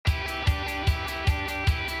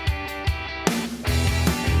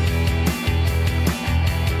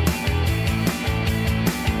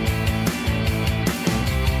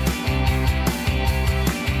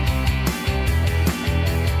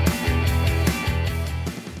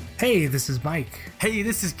Hey, this is Mike. Hey,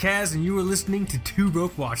 this is Kaz, and you are listening to Two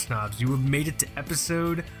Broke Watch Snobs. You have made it to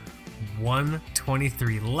episode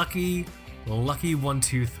 123. Lucky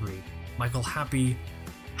 123. Michael, happy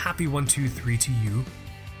 123 to you.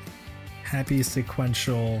 Happy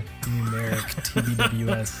sequential numeric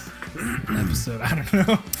TBWS episode. I don't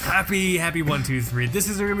know. Happy 123. This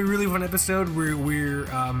is going to be a really fun episode. We're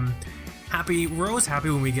happy. We're always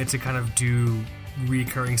happy when we get to kind of do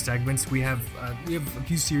recurring segments. We have a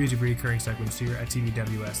few series of recurring segments here at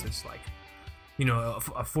TBWS. It's like, you know,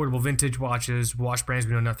 affordable vintage watches, watch brands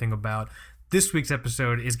we know nothing about. This week's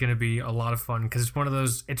episode is going to be a lot of fun because it's one of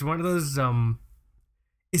those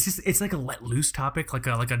it's like a let loose topic, like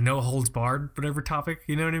a no holds barred whatever topic,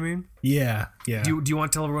 you know what I mean? Yeah. Do you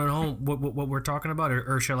want to tell everyone at home what we're talking about,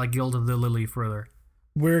 or shall I gild the lily further?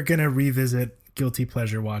 We're gonna revisit guilty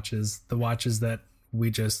pleasure watches, the watches that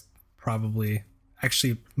we just probably,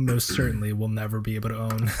 actually most certainly, will never be able to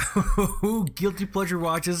own. Guilty pleasure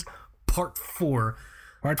watches, part 4.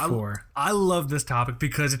 I love this topic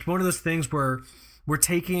because it's one of those things where we're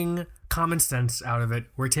taking common sense out of it,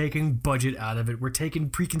 we're taking budget out of it, we're taking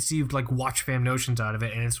preconceived like watch fam notions out of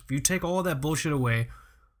it, and if you take all of that bullshit away,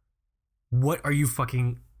 what are you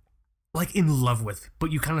fucking like in love with,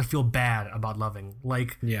 but you kind of feel bad about loving?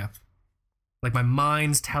 Like, yeah, like my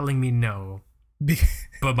mind's telling me no,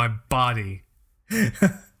 but my body's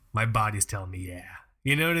telling me yeah.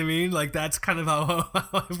 You know what I mean? Like, that's kind of how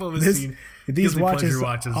I've always seen these watches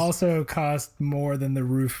also cost more than the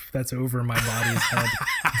roof that's over my body's head.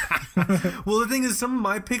 Well, the thing is, some of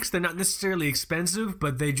my picks, they're not necessarily expensive,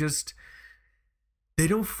 but they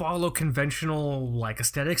don't follow conventional like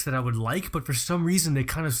aesthetics that I would like, but for some reason they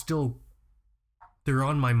kind of still, they're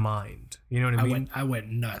on my mind. You know what I mean? I went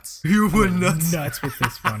nuts. You went nuts with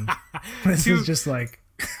this one. This is just like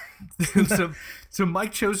so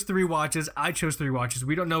Mike chose 3 watches, I chose 3 watches.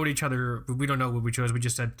 We don't know what we chose. We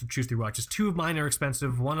just said to choose 3 watches. 2 of mine are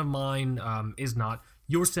expensive, 1 of mine is not.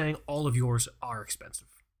 You're saying all of yours are expensive.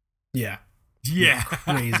 Yeah.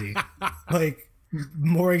 Crazy. Like,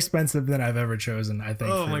 more expensive than I've ever chosen, I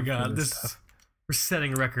think. Oh my god, we're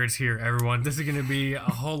setting records here, everyone. This is going to be a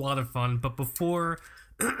whole lot of fun. But before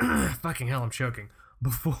fucking hell, I'm choking.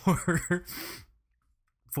 Before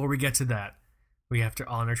we get to that, we have to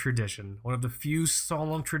honor tradition. One of the few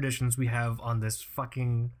solemn traditions we have on this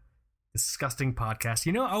fucking disgusting podcast.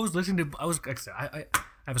 You know, I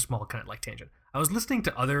have a small kind of like tangent. I was listening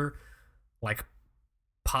to other like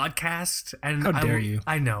podcasts, and how dare you?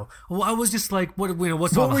 I know. Well, I was just like, what's all the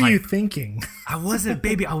hype? What were you thinking? I wasn't,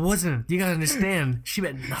 baby. I wasn't. You gotta understand. She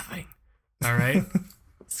meant nothing. All right.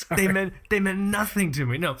 They meant nothing to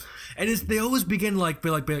me. No, and they always begin like, be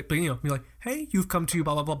like, hey, you've come to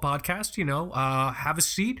blah blah blah podcast. You know, have a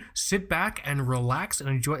seat, sit back, and relax and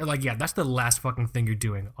enjoy. Like, yeah, that's the last fucking thing you're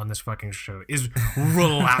doing on this fucking show is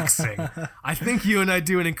relaxing. I think you and I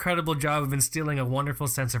do an incredible job of instilling a wonderful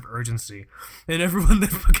sense of urgency in everyone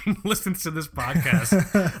that fucking listens to this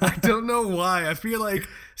podcast. I don't know why. I feel like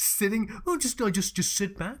sitting. Oh, just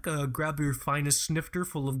sit back, grab your finest snifter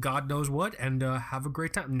full of God knows what, and have a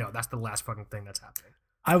great time. No, that's the last fucking thing that's happening.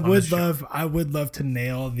 I would love to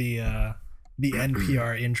nail the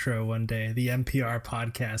NPR intro one day, the NPR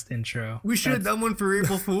podcast intro. We should have done one for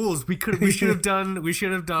April Fools. We should have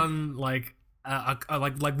done like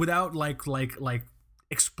like without like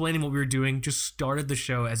explaining what we were doing. Just started the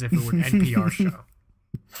show as if it were an NPR show.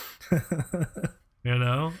 You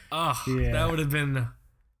know? Oh, yeah. That would have been.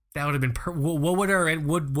 What would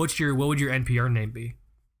your NPR name be?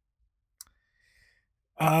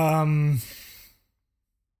 You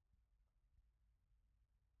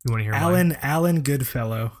want to hear Alan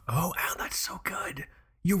Goodfellow. Oh, Alan, that's so good.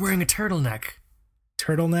 You're wearing a turtleneck.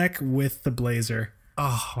 Turtleneck with the blazer.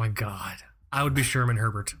 Oh my god. I would be Sherman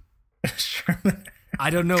Herbert. Sherman.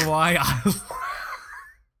 I don't know why.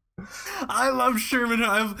 I love Sherman.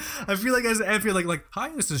 I feel like hi,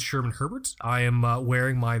 this is Sherman Herbert. I am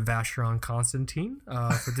wearing my Vacheron Constantine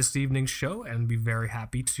for this evening's show, and be very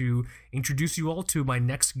happy to introduce you all to my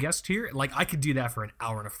next guest here. Like, I could do that for an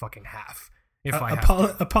hour and a fucking half.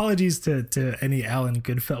 Apologies to any Alan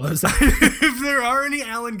Goodfellows. If there are any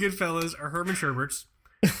Alan Goodfellows or Herman Sherberts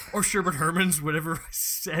or Sherbert Hermans, whatever I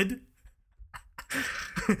said.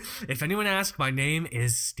 If anyone asks, my name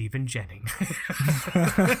is Stephen Jennings. What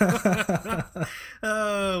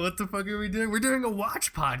the fuck are we doing? We're doing a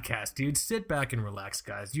watch podcast, dude. Sit back and relax,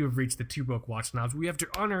 guys. You have reached the Two Broke Watch Snobs. We have to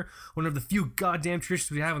honor one of the few goddamn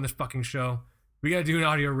traditions we have on this fucking show. We gotta do an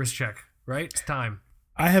audio wrist check, right? It's time.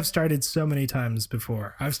 I have started so many times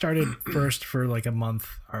before. I've started first for like a month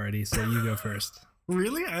already, so you go first.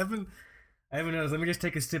 Really? I I haven't noticed. Let me just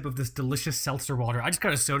take a sip of this delicious seltzer water. I just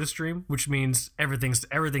got a soda stream, which means everything's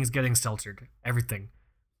getting seltzered. Everything,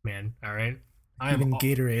 man. All right. Even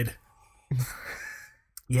Gatorade.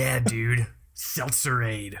 Yeah, dude.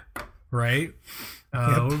 Seltzerade. Right?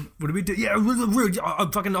 Yep. What do we do? Yeah,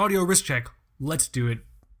 fucking audio wrist check. Let's do it.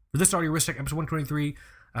 For this audio wrist check, episode 123,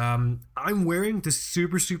 I'm wearing this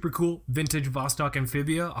super, super cool vintage Vostok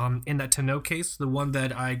Amphibia in that tonneau case, the one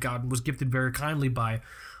that I was gifted very kindly by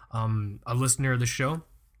a listener of the show.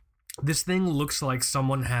 This thing looks like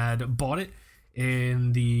someone had bought it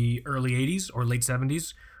in the early 80s or late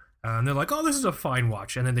 70s. And they're like, oh, this is a fine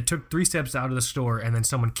watch. And then they took 3 steps out of the store and then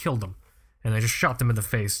someone killed them. And they just shot them in the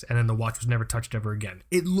face. And then the watch was never touched ever again.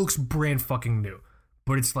 It looks brand fucking new.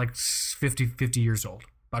 But it's like 50 years old.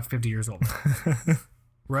 About 50 years old.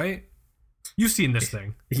 Right? You've seen this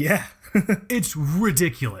thing. Yeah. It's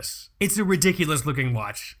ridiculous. It's a ridiculous looking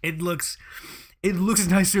watch. It looks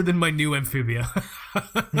nicer than my new Amphibia.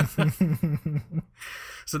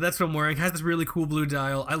 So that's what I'm wearing. It has this really cool blue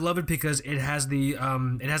dial. I love it because it has the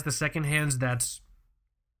second hands that's...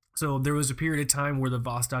 So there was a period of time where the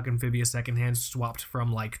Vostok Amphibia second hands swapped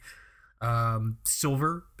from like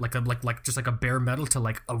silver, like just like a bare metal, to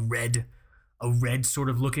like a red sort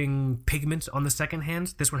of looking pigment on the second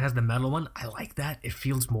hands. This one has the metal one. I like that. It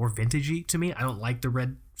feels more vintagey to me. I don't like the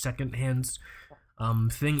red second hands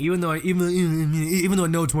thing, even though I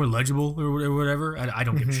know it's more legible or whatever. I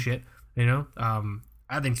don't give a shit, you know. I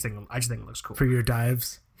just think it looks cool For your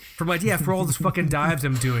dives. for all this fucking dives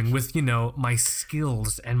I'm doing with, you know, my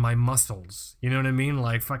skills and my muscles. You know what I mean?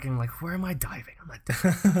 Like fucking like, where am I diving? I'm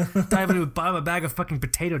not diving to buy a bag of fucking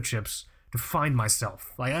potato chips to find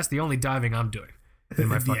myself. Like that's the only diving I'm doing in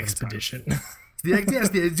my fucking expedition.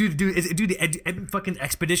 Dude, fucking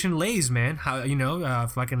expedition lays, man. How, you know,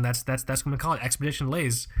 fucking that's what I'm gonna call it, expedition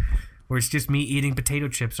lays, where it's just me eating potato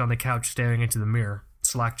chips on the couch, staring into the mirror,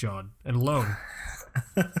 slack-jawed and alone.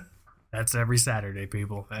 That's every Saturday,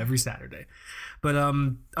 people. Every Saturday. But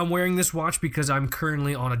I'm wearing this watch because I'm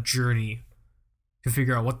currently on a journey to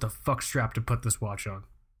figure out what the fuck strap to put this watch on.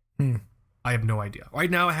 I have no idea. Right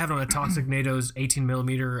now, I have it on a Toxic NATO's 18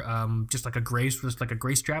 millimeter, just like a gray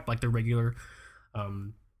strap, like the regular,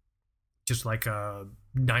 just like a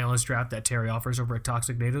nylon strap that Terry offers over at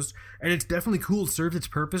Toxic NATO's, and it's definitely cool. It serves its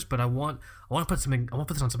purpose, but I want to put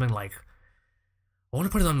this on something like. I want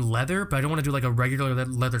to put it on leather, but I don't want to do like a regular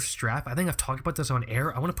leather strap. I think I've talked about this on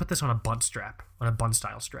air. I want to put this on a bunt strap, on a bunt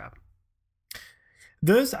style strap.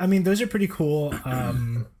 Those are pretty cool.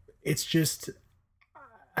 It's just,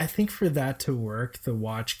 I think for that to work, the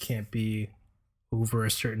watch can't be over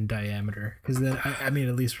a certain diameter. Because then, I mean,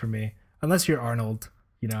 at least for me, unless you're Arnold,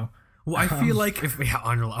 you know. Well, I feel like if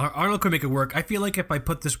Arnold could make it work. I feel like if I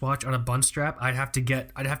put this watch on a bun strap, I'd have to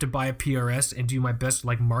buy a PRS and do my best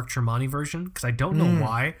like Mark Tremonti version, because I don't know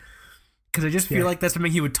why. Because I just feel like that's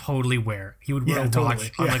something he would totally wear. He would wear a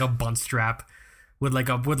watch on like a bun strap with like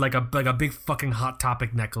a big fucking Hot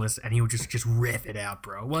Topic necklace, and he would just rip it out,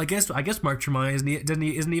 bro. Well, I guess Mark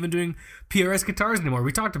Tremonti isn't even doing PRS guitars anymore.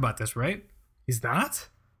 We talked about this, right? He's not?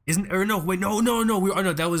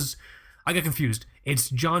 That was. I got confused.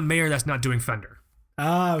 It's John Mayer that's not doing Fender.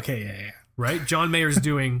 Ah, okay, yeah. Right? John Mayer's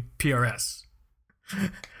doing PRS.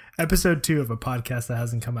 Episode 2 of a podcast that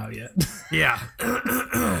hasn't come out yet. Yeah.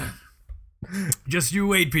 Just you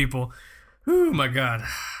wait, people. Oh my god.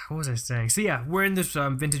 What was I saying? So yeah, we're in this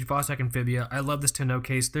vintage Vostok Amphibia. I love this tonneau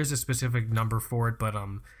case. There's a specific number for it, but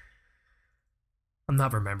I'm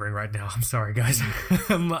not remembering right now. I'm sorry, guys.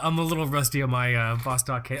 I'm a little rusty on my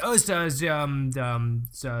Vostok case. Oh, it's 090.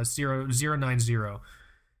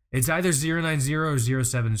 It's either 090 or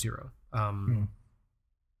 070. It's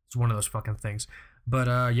one of those fucking things.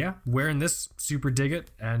 But yeah, wearing this, super dig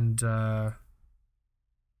it, and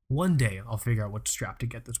one day I'll figure out what strap to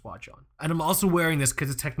get this watch on. And I'm also wearing this because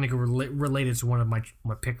it's technically related to one of my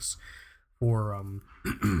picks for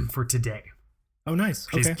for today. Oh, nice.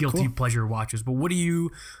 Okay, guilty pleasure watches. But what are you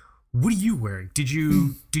wearing? Did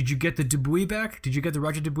you get the Dubuis back? Did you get the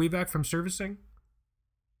Roger Dubuis back from servicing?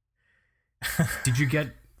 Did you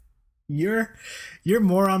get? You're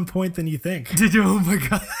more on point than you think. Oh my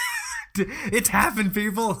god, it's happened,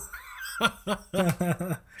 people.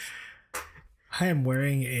 I am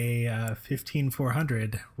wearing a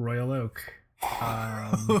 15400 Royal Oak.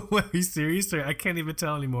 Are you serious? I can't even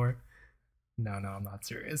tell anymore. No, I'm not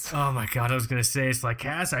serious. Oh my god, I was gonna say, it's like,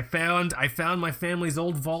 Cass, I found my family's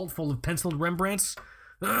old vault full of penciled Rembrandts.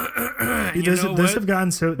 Those have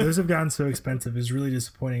gotten so expensive. It's really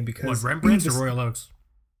disappointing because what, Rembrandts or Royal Oaks?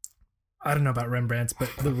 I don't know about Rembrandts,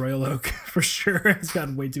 but the Royal Oak for sure has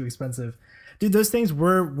gotten way too expensive. Dude, those things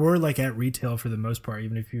were like at retail for the most part,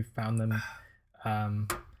 even if you found them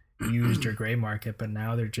used or gray market. But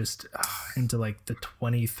now they're just into like the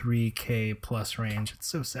 $23K plus range. It's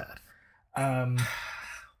so sad.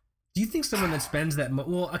 Do you think someone that spends that much?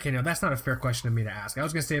 Well, okay, no, that's not a fair question of me to ask. I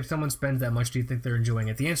was gonna say, if someone spends that much, do you think they're enjoying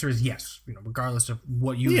it? The answer is yes. Regardless of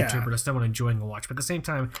what you interpret as someone enjoying a watch. But at the same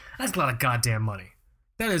time, that's a lot of goddamn money.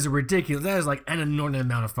 That is ridiculous. That is like an inordinate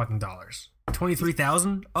amount of fucking dollars.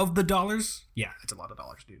 23,000 of the dollars? Yeah, it's a lot of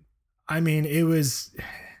dollars, dude. I mean, it was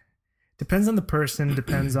depends on the person,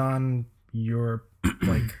 depends on your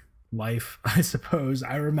like life, I suppose.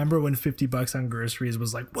 I remember when $50 on groceries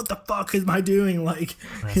was like, what the fuck am I doing? Like,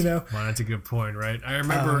 well, that's a good point, right? I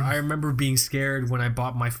remember being scared when I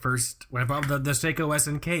bought the Seiko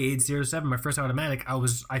SNK 807, my first automatic.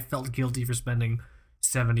 I felt guilty for spending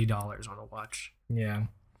 $70 on a watch. Yeah.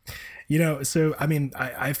 So I mean,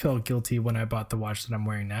 I felt guilty when I bought the watch that I'm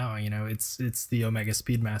wearing now. It's the Omega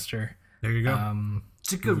Speedmaster. There you go.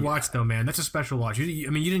 It's a good watch though, man. That's a special watch.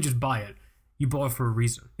 You didn't just buy it. You bought it for a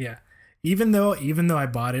reason. Yeah. Even though I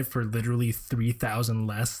bought it for literally $3,000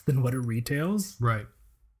 less than what it retails. Right.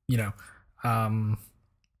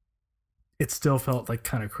 It still felt like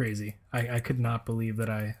kind of crazy. I could not believe that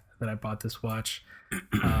I bought this watch.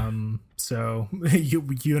 So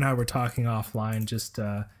you and I were talking offline just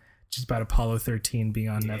about Apollo 13 being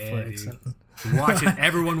on Netflix. Watch it.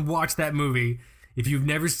 Everyone watch that movie. If you've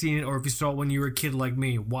never seen it or if you saw it when you were a kid like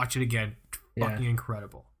me, watch it again. Fucking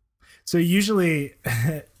incredible. So usually,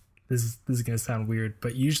 this is gonna sound weird,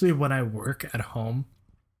 but usually when I work at home,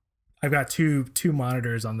 I've got two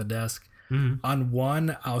monitors on the desk. Mm-hmm. On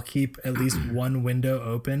one, I'll keep at least one window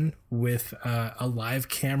open with a live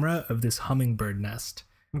camera of this hummingbird nest.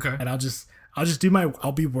 Okay. And I'll just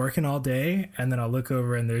I'll be working all day, and then I'll look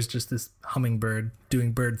over and there's just this hummingbird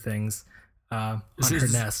doing bird things on her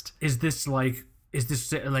nest. Is this like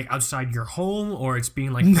outside your home, or it's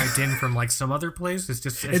being like piped in from like some other place?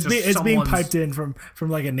 It's being piped in from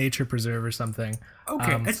like a nature preserve or something.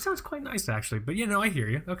 Okay, it sounds quite nice actually. But I hear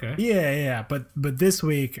you. Okay. Yeah. But this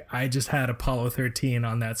week I just had Apollo 13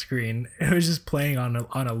 on that screen. It was just playing on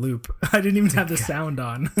a loop. I didn't even have the sound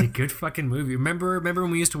on. It's a good fucking movie. Remember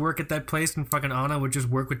when we used to work at that place and fucking Anna would just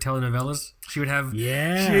work with telenovelas? She would have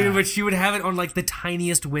she would have it on like the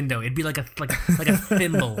tiniest window. It'd be like a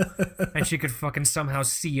thimble, and she could fucking somehow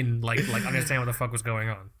see and like understand what the fuck was going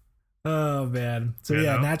on. Oh man. So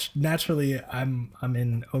naturally I'm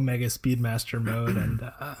in Omega Speedmaster mode, and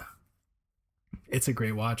it's a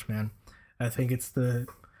great watch, man. I think it's the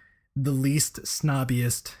least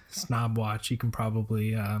snobbiest snob watch you can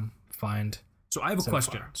probably find. So I have a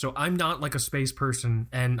question. Far. So I'm not like a space person,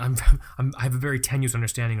 and I have a very tenuous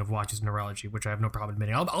understanding of watches and neurology, which I have no problem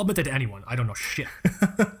admitting. I'll admit that to anyone. I don't know shit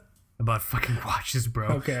about fucking watches, bro.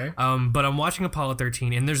 Okay. But I'm watching Apollo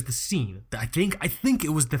 13, and there's the scene. I think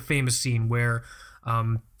it was the famous scene where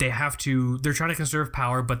they're trying to conserve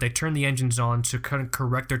power, but they turn the engines on to kind of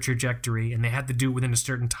correct their trajectory, and they had to do it within a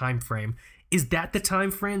certain time frame. Is that the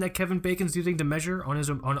time frame that Kevin Bacon's using to measure on his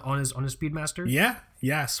Speedmaster?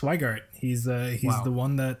 Yeah, Swigart. He's the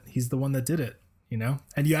one that did it.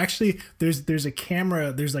 And you actually there's a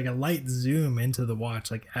camera, there's like a light zoom into the watch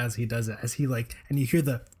like as he does it, as he like, and you hear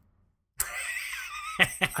the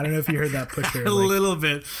I don't know if you heard that pusher. A little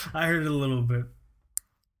bit. I heard it a little bit.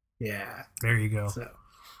 Yeah. There you go. So.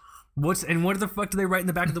 What the fuck do they write in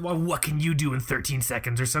the back of the wall? What can you do in 13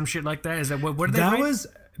 seconds or some shit like that? Is that what did they write?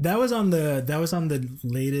 That was on the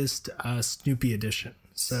latest Snoopy edition.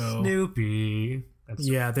 So Snoopy.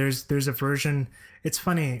 There's a version. It's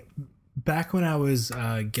funny. Back when I was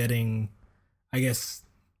getting, I guess,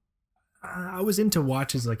 I was into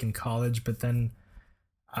watches like in college, but then,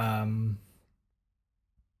 I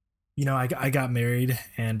got married,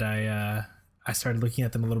 and I started looking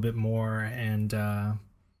at them a little bit more, and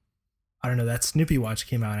I don't know, that Snoopy watch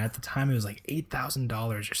came out, and at the time it was like $8,000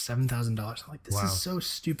 or $7,000. I'm like, this is so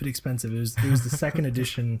stupid expensive. It was the second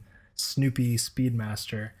edition Snoopy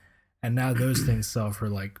Speedmaster, and now those things sell for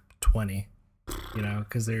like 20,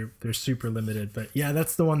 because they're super limited. But yeah,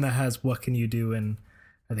 that's the one that has what can you do in,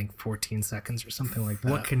 I think, 14 seconds or something like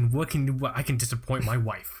that. I can disappoint my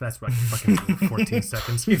wife. That's what I can fucking do in 14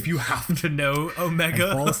 seconds. If you happen to know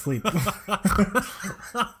Omega. And fall asleep.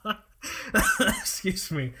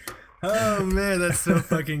 Excuse me. Oh man, that's so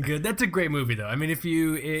fucking good. That's a great movie though. I mean, if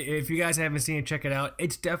you guys haven't seen it, check it out.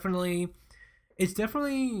 It's definitely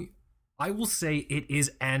I will say it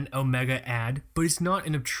is an Omega ad, but it's not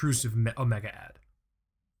an obtrusive Omega ad.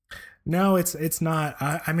 No, it's not.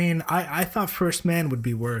 I mean, I thought First Man would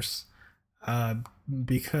be worse,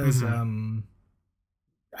 because I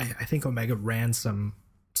think Omega ran some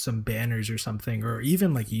some banners or something, or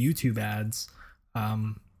even like YouTube ads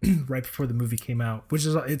right before the movie came out, which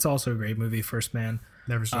is it's also a great movie, First Man.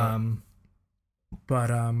 Never saw it. But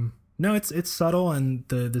no, it's subtle, and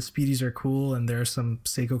the speedies are cool, and there are some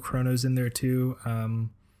Seiko Chronos in there too.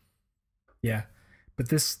 Yeah, but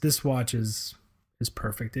this watch is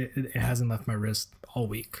perfect. It hasn't left my wrist all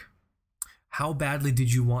week. How badly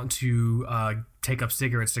did you want to take up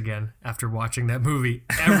cigarettes again after watching that movie?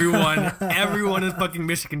 Everyone in fucking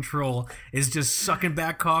Mission Control is just sucking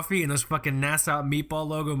back coffee in those fucking NASA meatball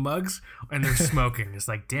logo mugs, and they're smoking. It's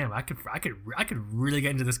like, damn, I could really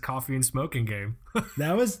get into this coffee and smoking game.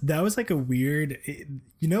 That was like a weird.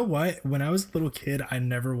 You know what? When I was a little kid, I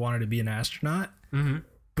never wanted to be an astronaut. Mm-hmm.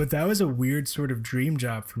 But that was a weird sort of dream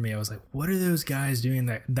job for me. I was like, what are those guys doing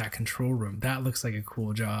in that control room? That looks like a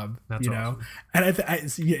cool job. That's you awesome. know? And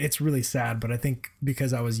it's really sad, but I think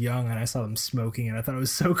because I was young and I saw them smoking and I thought it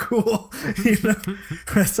was so cool. You know?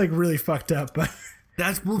 That's like really fucked up. But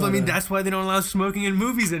that's why they don't allow smoking in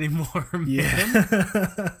movies anymore, man. Yeah.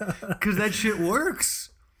 Because that shit works.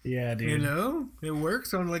 Yeah, dude. You know? It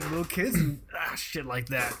works on like little kids and shit like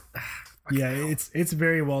that. Yeah, it's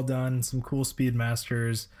very well done. Some cool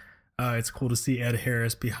Speedmasters. It's cool to see Ed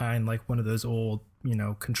Harris behind like one of those old,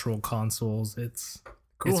 control consoles. It's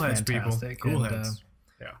cool heads, fantastic. People. Cool heads.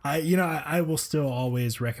 Yeah. I will still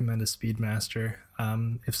always recommend a Speedmaster.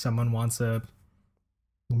 If someone wants a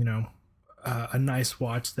nice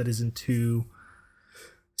watch that isn't too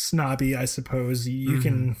snobby, I suppose you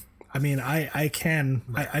can. I mean, I can.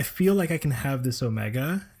 Right. I feel like I can have this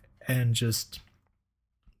Omega and just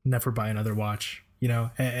never buy another watch,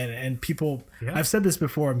 and people, I've said this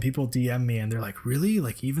before, and people DM me and they're like, really?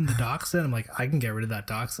 Like even the Doxa? I'm like, I can get rid of that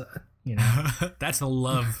Doxa, That's the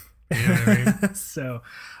love. You know what I mean? So,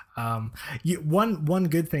 one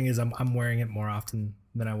good thing is I'm wearing it more often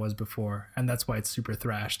than I was before, and that's why it's super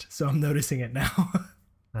thrashed. So I'm noticing it now.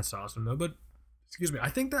 That's awesome though. But excuse me, I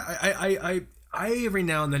think that I every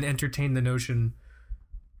now and then entertain the notion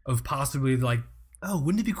of possibly like, oh,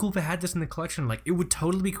 wouldn't it be cool if I had this in the collection? Like, it would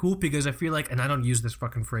totally be cool because I feel like, and I don't use this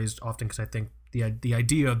fucking phrase often because I think the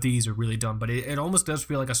idea of these are really dumb, but it almost does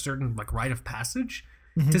feel like a certain like rite of passage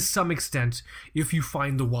to some extent if you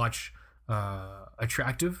find the watch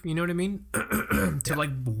attractive, you know what I mean? To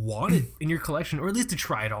like want it in your collection, or at least to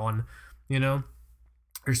try it on,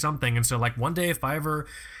 or something. And so like one day if I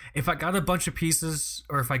got a bunch of pieces,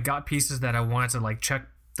 or if I got pieces that I wanted to like check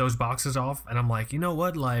those boxes off, and I'm like, you know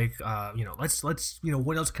what, like let's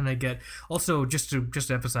what else can I get? Also, just to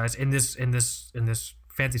emphasize, in this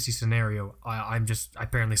fantasy scenario, I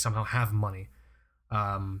apparently somehow have money,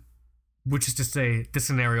 which is to say this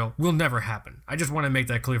scenario will never happen. I just want to make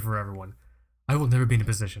that clear for everyone. I will never be in a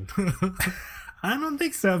position. I don't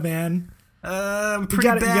think so, man. I'm pretty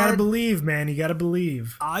bad. You gotta believe, man. You gotta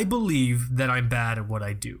believe. I believe that I'm bad at what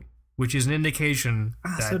I do, which is an indication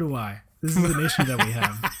that... So do I. This is an issue that we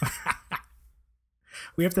have.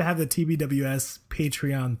 We have to have the TBWS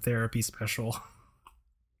Patreon therapy special,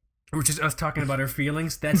 which is us talking about our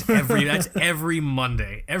feelings. That's every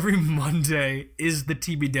Monday. Every Monday is the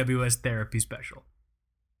TBWS therapy special,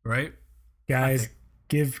 right? Guys,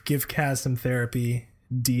 give Kaz some therapy.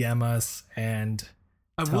 DM us and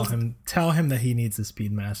tell him that he needs a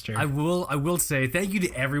Speedmaster. I will say thank you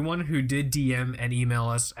to everyone who did DM and email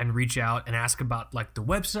us and reach out and ask about like the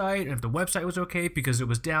website, and if the website was okay because it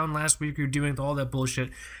was down last week. We were doing all that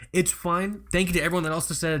bullshit. It's fine. Thank you to everyone that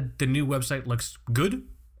also said the new website looks good.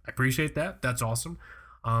 I appreciate that. That's awesome.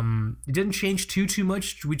 It didn't change too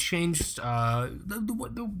much. We changed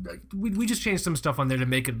we just changed some stuff on there to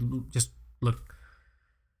make it just look,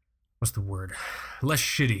 what's the word? Less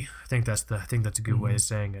shitty. I think that's a good way of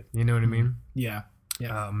saying it. You know what I mean? Yeah.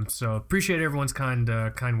 So appreciate everyone's kind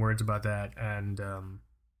words about that, and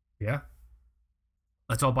yeah.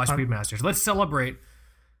 Let's all buy Speedmasters. Let's celebrate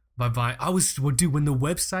by buying. When the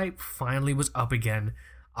website finally was up again,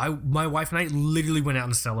 my wife and I literally went out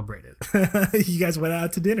and celebrated. You guys went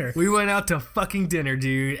out to dinner. We went out to fucking dinner,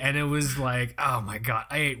 dude, and it was like, oh my god,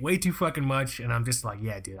 I ate way too fucking much, and I'm just like,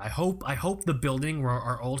 yeah, dude, I hope the building where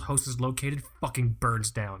our old host is located fucking burns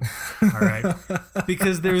down. All right,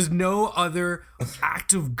 because there's no other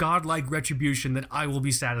act of godlike retribution that I will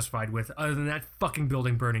be satisfied with other than that fucking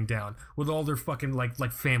building burning down with all their fucking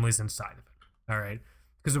like families inside of it. All right,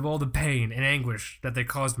 because of all the pain and anguish that they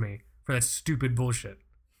caused me for that stupid bullshit.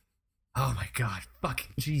 Oh my god,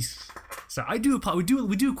 fucking jeez. So we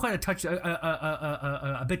do quite a touch,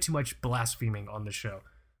 a bit too much blaspheming on the show.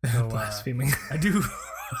 So, blaspheming. I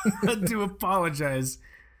do apologize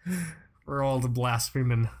for all the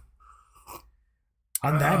blaspheming.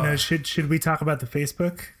 On that note, should we talk about the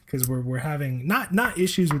Facebook? because we're having not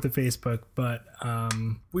issues with the Facebook, but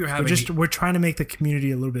we're trying to make the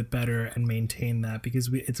community a little bit better and maintain that, because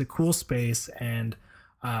it's a cool space, and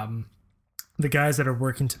the guys that are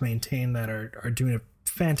working to maintain that are doing a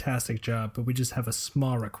fantastic job. But we just have a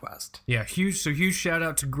small request. Yeah, huge shout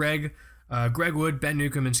out to Greg. Greg Wood, Ben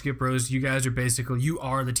Newcomb, and Skip Rose. You guys are basically, you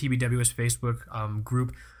are the TBWS Facebook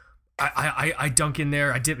group. I dunk in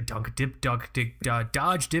there. I dip, dodge,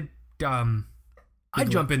 dip, I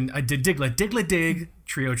jump in. I did diglet, dig,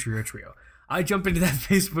 trio. I jump into that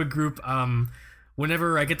Facebook group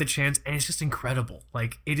whenever I get the chance, and it's just incredible.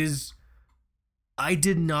 Like, it is. I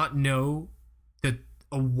did not know that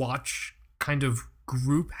a watch kind of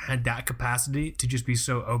group had that capacity to just be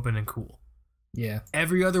so open and cool. Yeah.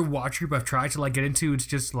 Every other watch group I've tried to like get into, it's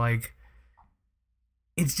just like,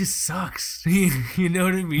 it just sucks. You know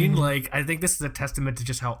what I mean? Mm-hmm. Like, I think this is a testament to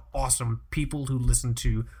just how awesome people who listen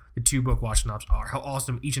to the Two Broke Watch Snobs are, how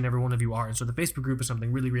awesome each and every one of you are. And so the Facebook group is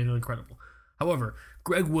something really, really incredible. However,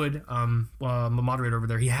 Greg Wood, my moderator over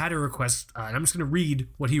there, he had a request, and I'm just going to read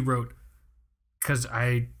what he wrote, because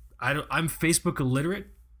I'm Facebook illiterate.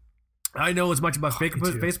 I know as much about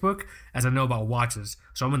Facebook as I know about watches,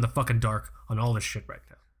 so I'm in the fucking dark on all this shit right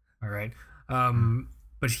now. All right.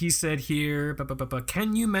 But he said here,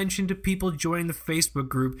 can you mention to people joining the Facebook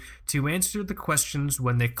group to answer the questions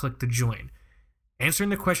when they click to join? Answering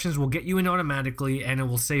the questions will get you in automatically, and it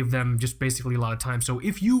will save them just basically a lot of time. So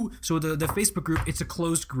the Facebook group, it's a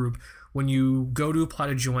closed group. When you go to apply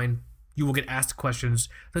to join, you will get asked questions.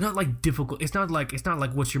 They're not like difficult. It's not like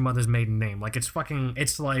what's your mother's maiden name? Like, it's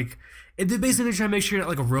like they're basically trying to make sure you're not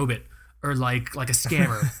like a robot or like a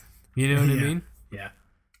scammer. You know what I mean? Yeah.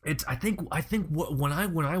 It's I think when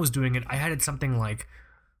I was doing it, I had it something like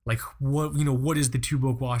what is the Two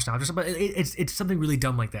Broke Watch now? It's something really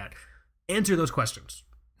dumb like that. Answer those questions.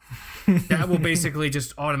 That will basically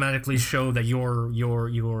just automatically show that you're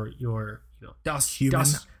das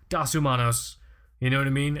humanos. You know what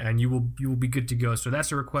I mean? And you will be good to go. So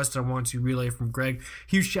that's a request I want to relay from Greg.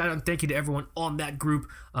 Huge shout out and thank you to everyone on that group.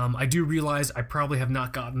 I do realize I probably have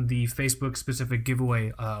not gotten the Facebook specific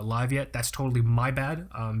giveaway live yet. That's totally my bad.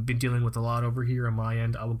 Been dealing with a lot over here on my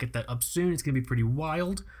end. I will get that up soon. It's gonna be pretty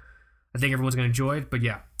wild. I think everyone's gonna enjoy it. But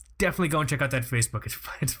yeah, definitely go and check out that Facebook.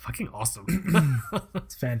 It's fucking awesome.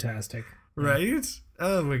 It's fantastic. Right?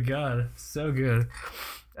 Oh my god, so good.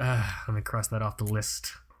 Let me cross that off the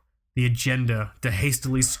list. The agenda, the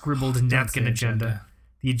hastily scribbled napkin agenda.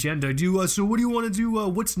 The agenda. So what do you want to do?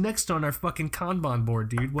 What's next on our fucking Kanban board,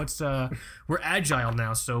 dude? We're agile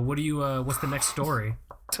now. So what's the next story?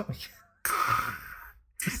 Do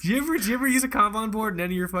you ever use a Kanban board in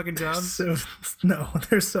any of your fucking jobs? So no,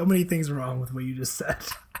 there's so many things wrong with what you just said.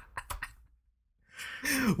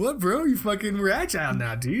 What, bro? We're agile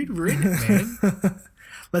now, dude. We're in it, man.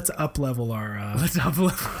 Let's up level our. Let's up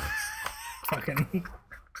level. Fucking.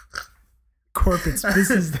 Corporate.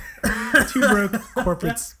 This is Two Broke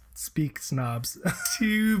Corporate Speak Snobs.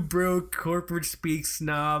 Two Broke Corporate Speak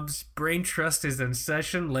Snobs. Brain Trust is in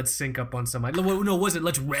session. Let's sync up on some ideas. No, was it?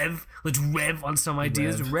 Let's rev on some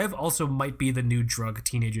ideas. Rev also might be the new drug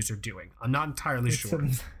teenagers are doing. I'm not entirely sure.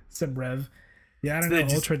 Some rev. Yeah, I don't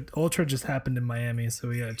know. Ultra just happened in Miami, so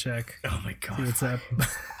we gotta check. Oh my god. See what's up.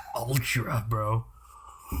 Ultra, bro.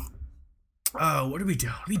 What are we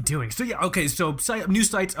doing? What are we doing? So yeah, okay. So new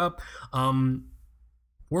site's up.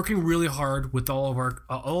 Working really hard with all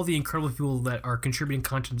the incredible people that are contributing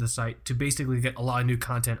content to the site to basically get a lot of new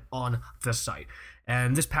content on the site.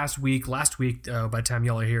 And last week, by the time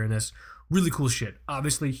y'all are hearing this, really cool shit.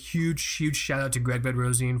 Obviously, huge shout out to Greg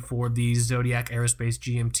Bedrosian for the Zodiac Aerospace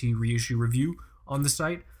GMT reissue review on the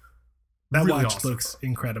site. That really watch looks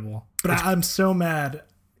incredible. But I'm so mad.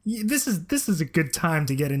 This is a good time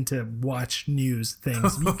to get into watch news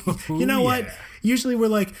things. You know what? Usually we're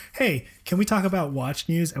like, hey, can we talk about watch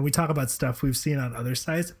news? And we talk about stuff we've seen on other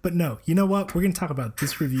sites. But no, you know what? We're going to talk about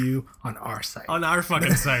this review on our site. On our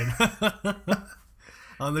fucking site.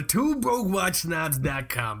 On the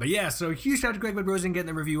twobrokeWatchSnobs.com. But yeah, so huge shout out to Greg Bedrosian getting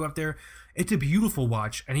the review up there. It's a beautiful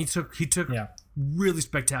watch. And he took really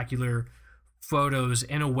spectacular photos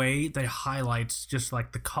in a way that highlights just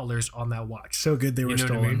like the colors on that watch. So good they were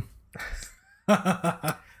stolen.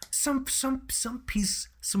 I mean? some piece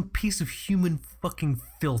of human fucking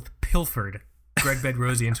filth pilfered Greg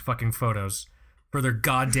Bedrosian's fucking photos for their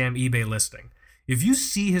goddamn eBay listing. If you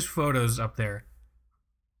see his photos up there,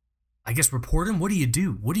 I guess report him. What do you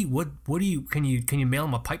do? What do you can you mail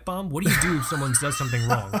him a pipe bomb? What do you do if someone does something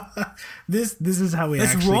wrong? This is how we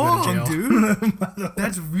that's actually wrong, go to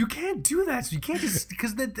jail. Dude. You can't do that. So you can't just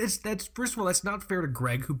because that's first of all, that's not fair to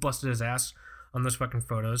Greg who busted his ass on those fucking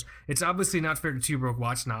photos. It's obviously not fair to Two Broke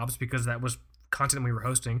Watch Snobs because that was content we were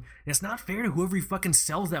hosting. And it's not fair to whoever he fucking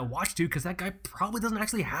sells that watch to because that guy probably doesn't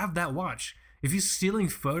actually have that watch. If he's stealing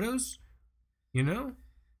photos, you know?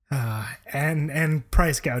 And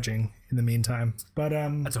price gouging in the meantime. But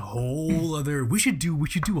that's a whole other. We should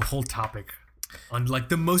do a whole topic on like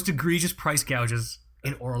the most egregious price gouges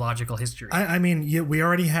in orological history. I mean, we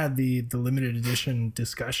already had the limited edition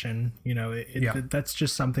discussion. You know, that's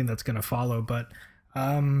just something that's going to follow. But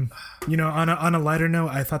you know, on a lighter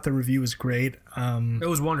note, I thought the review was great. It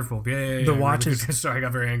was wonderful. Yeah. The watch is. Sorry, I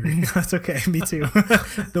got very angry. That's okay. Me too.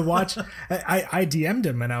 The watch. I DM'd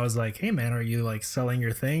him and I was like, "Hey man, are you like selling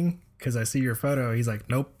your thing? Because I see your photo." He's like,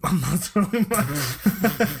 "Nope, I'm not selling mine."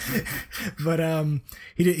 But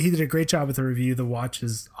he did a great job with the review. The watch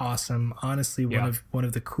is awesome. Honestly, one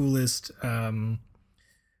of the coolest,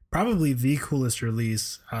 probably the coolest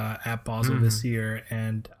release at Basel this year,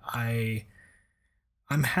 and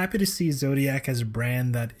I'm happy to see Zodiac as a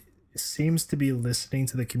brand that seems to be listening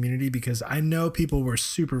to the community, because I know people were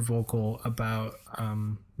super vocal about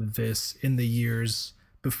this in the years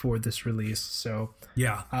before this release. So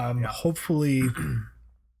hopefully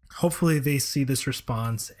they see this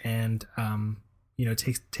response and you know,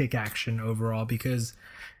 take action overall, because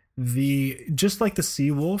just like the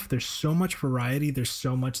Seawolf, there's so much variety, there's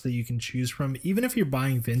so much that you can choose from. Even if you're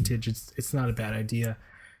buying vintage, it's not a bad idea.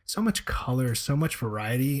 So much color, so much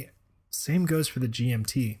variety. Same goes for the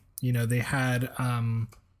GMT. You know, they had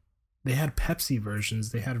Pepsi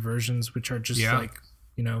versions. They had versions which are just like,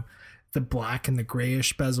 you know, the black and the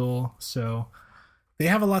grayish bezel. So they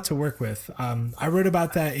have a lot to work with. I wrote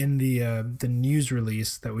about that in the news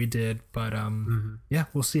release that we did, but yeah,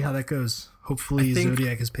 we'll see how that goes. Hopefully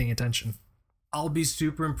Zodiac is paying attention. I'll be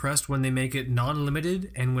super impressed when they make it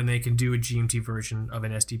non-limited and when they can do a GMT version of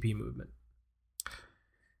an STP movement.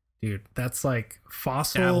 Dude, that's like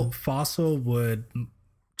Fossil would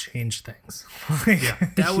change things. Like, yeah,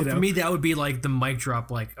 that would, for me, that would be like the mic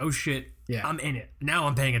drop. Like, oh shit, I'm in it now.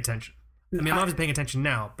 I'm paying attention. I mean, I'm not paying attention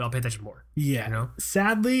now, but I'll pay attention more. Yeah, you know.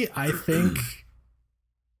 Sadly, I think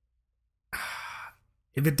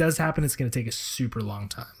if it does happen, it's going to take a super long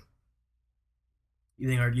time. You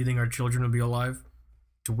think our children will be alive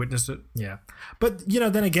to witness it? Yeah, but you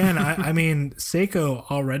know, then again, I mean, Seiko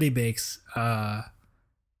already makes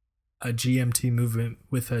a GMT movement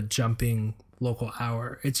with a jumping local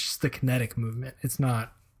hour. It's just the kinetic movement. It's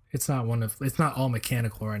not all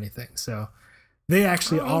mechanical or anything. So they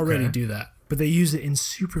actually already do that, but they use it in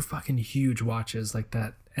super fucking huge watches like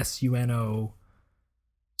that SUNO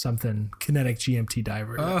something kinetic GMT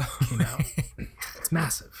diver that came out. It's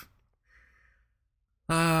massive.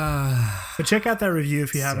 But check out that review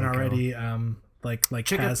if you haven't already. Like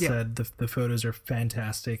Kaz said, the photos are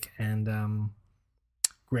fantastic, and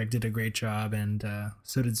Greg did a great job, and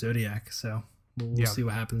so did Zodiac. So we'll see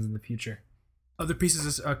what happens in the future. Other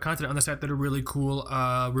pieces of content on the site that are really cool.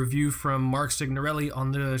 Review from Mark Signorelli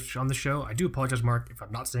on the show. I do apologize, Mark, if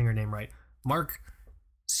I'm not saying your name right. Mark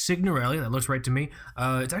Signorelli, that looks right to me.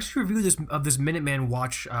 It's actually a review of this Minuteman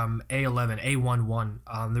watch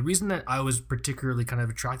A11. The reason that I was particularly kind of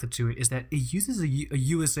attracted to it is that it uses a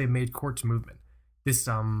USA made quartz movement. This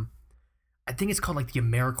I think it's called like the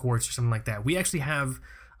AmeriQuartz or something like that. We actually have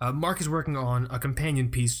Mark is working on a companion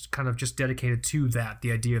piece kind of just dedicated to that,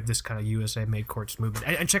 the idea of this kind of USA made quartz movement.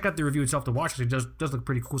 And check out the review itself. The watch actually does look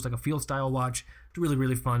pretty cool. It's like a field style watch. It's really,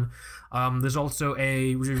 really fun. There's also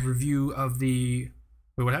a review of the...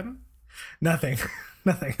 Wait, what happened? Nothing.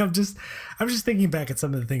 I'm just thinking back at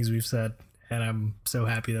some of the things we've said, and I'm so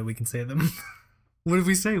happy that we can say them. What did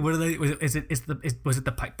we say? What are they? Was it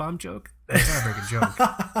the pipe bomb joke? That's not a very good joke.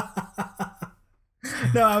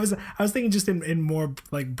 No, I was thinking just in more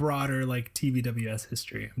like broader like TVWS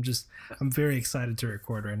history. I'm very excited to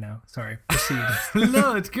record right now. Sorry, proceed.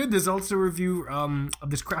 No, it's good. There's also a review of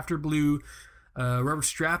this Crafter Blue rubber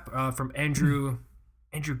strap from Andrew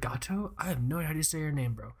Gatto. I have no idea how to say your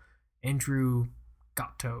name, bro. Andrew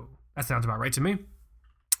Gatto. That sounds about right to me.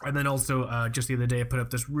 And then also just the other day I put up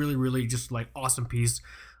this really, really just like awesome piece.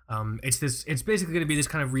 It's basically going to be this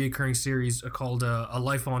kind of reoccurring series called A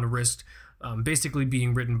Life on Wrist. Basically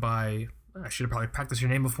being written by, I should have probably practiced your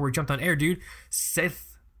name before we jumped on air, dude.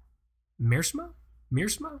 Seth Meersma?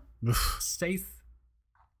 Seth.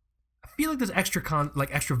 I feel like there's extra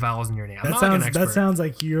vowels in your name. That sounds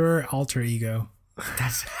like your alter ego.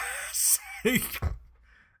 That's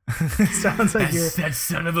sounds like that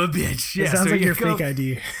son of a bitch. Yeah, it sounds like your fake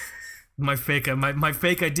ID. my fake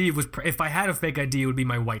ID was, if I had a fake ID, it would be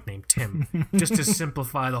my white name, Tim, just to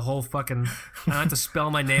simplify the whole fucking. I don't have to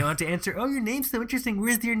spell my name. I don't have to answer. Oh, your name's so interesting.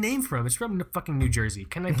 Where's your name from? It's from fucking New Jersey.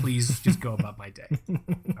 Can I please just go about my day?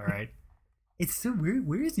 All right. It's so weird.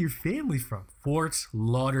 Where is your family from? Fort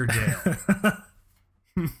Lauderdale.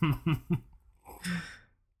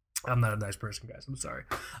 I'm not a nice person, guys. I'm sorry.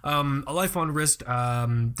 A Life on Wrist.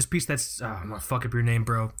 This piece that's. I'm gonna fuck up your name,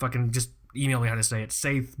 bro. Fucking just email me how to say it.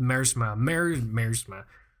 Saith Mersma. Mersma.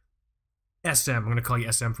 SM. I'm gonna call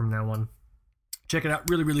you SM from now on. Check it out.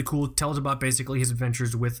 Really, really cool. Tells about basically his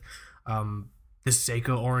adventures with the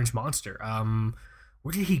Seiko Orange Monster.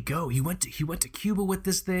 Where did he go? He went to Cuba with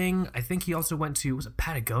this thing. I think he also went to, was it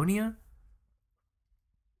Patagonia?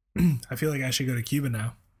 I feel like I should go to Cuba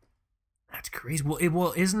now. That's crazy.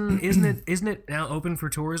 Well, isn't it now open for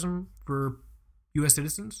tourism for U.S.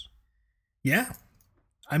 citizens? Yeah,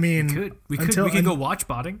 I mean, we could go watch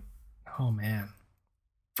botting. Oh man,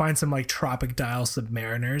 find some like tropic dial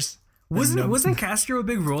submariners. Wasn't Castro a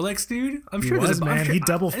big Rolex dude? I'm sure he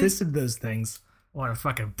double fisted those things. What a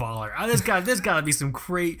fucking baller! There's gotta be some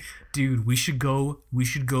great dude. We should go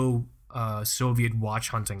Soviet watch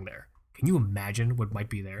hunting there. Can you imagine what might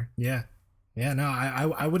be there? Yeah. No,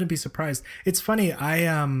 I wouldn't be surprised. It's funny. I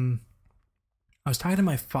was talking to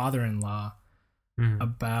my father-in-law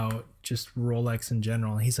about just Rolex in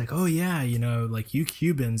general, and he's like, "Oh yeah, like you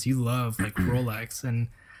Cubans, you love like Rolex," and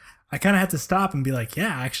I kind of had to stop and be like, "Yeah,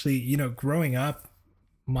 actually, growing up,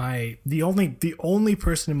 the only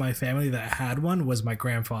person in my family that had one was my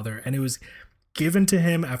grandfather, and it was given to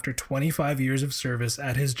him after 25 years of service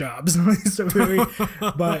at his jobs." So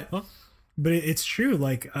but it's true,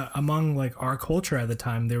 like among like our culture at the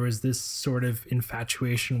time, there was this sort of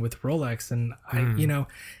infatuation with Rolex, and I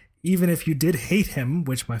even if you did hate him,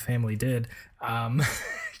 which my family did, I'm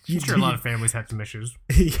sure a lot of families have some issues.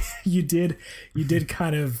 you did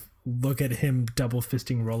kind of look at him double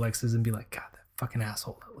fisting Rolexes and be like, God, that fucking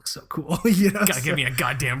asshole, that looks so cool. Gotta give me a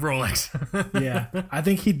goddamn Rolex. Yeah, I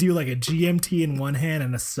think he'd do like a GMT in one hand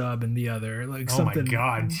and a sub in the other, like something my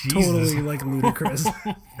God, totally Jesus. like ludicrous.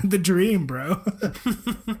 The dream, bro.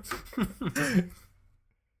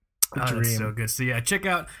 That's so good. So yeah, check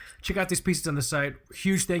out these pieces on the site.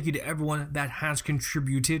 Huge thank you to everyone that has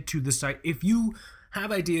contributed to the site. If you have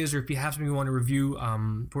ideas or if you have something you want to review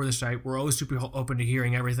for the site, we're always super open to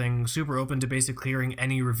hearing everything. Super open to basically hearing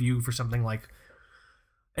any review for something like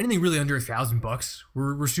anything really under $1,000.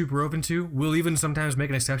 We're super open to. We'll even sometimes make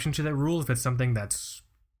an exception to that rule if it's something that's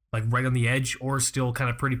like right on the edge or still kind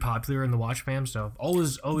of pretty popular in the watch fam. So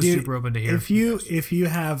always Dude, super open to hear. If you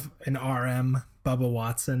have an RM Bubba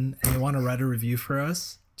Watson and you want to write a review for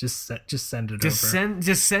us, just send it over.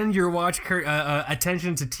 Just send your watch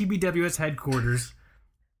attention to TBWS headquarters.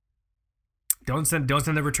 Don't send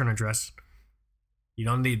the return address. You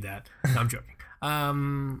don't need that. No, I'm joking. Let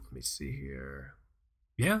me see here.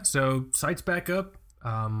 Yeah, so site's back up.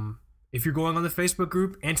 If you're going on the Facebook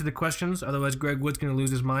group, answer the questions. Otherwise, Greg Wood's going to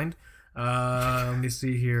lose his mind. Let me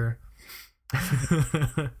see here.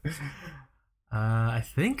 I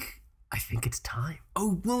think it's time.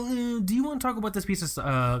 Oh, well, do you want to talk about this piece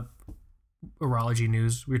of horology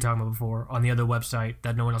news we were talking about before on the other website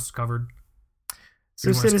that no one else covered?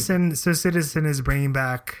 So Citizen is bringing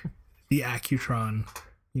back the Accutron.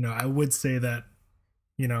 I would say that,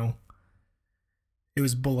 it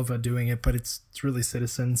was Bulova doing it, but it's really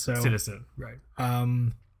Citizen. So Citizen, right?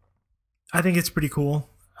 I think it's pretty cool.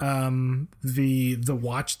 The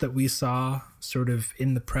watch that we saw sort of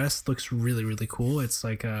in the press looks really, really cool. It's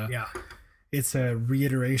like it's a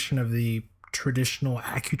reiteration of the traditional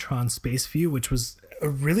Accutron Space View, which was a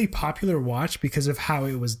really popular watch because of how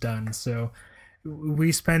it was done. So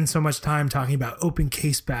we spend so much time talking about open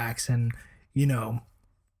case backs and,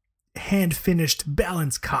 hand finished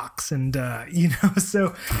balance cocks and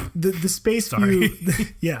so the Space View.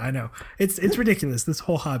 Yeah, I know it's ridiculous. This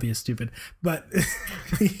whole hobby is stupid, but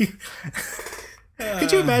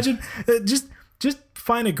could you imagine just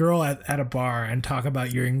find a girl at a bar and talk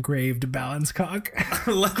about your engraved balance cock?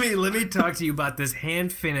 let me talk to you about this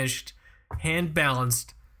hand finished, hand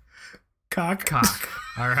balanced cock.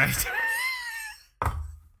 All right.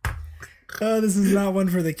 Oh, this is not one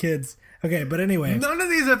for the kids. Okay, but anyway. None of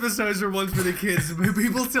these episodes are ones for the kids, but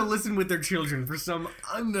people still listen with their children for some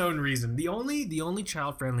unknown reason. The only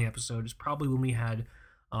child-friendly episode is probably when we had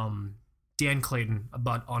Dan Clayton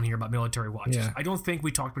on here about military watches. Yeah. I don't think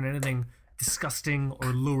we talked about anything disgusting or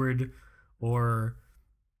lurid or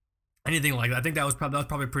anything like that. I think that was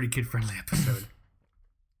probably a pretty kid-friendly episode.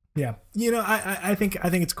 Yeah. I think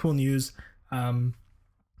it's cool news.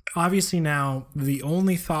 Obviously now the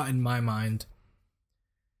only thought in my mind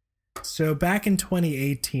So back in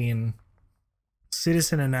 2018,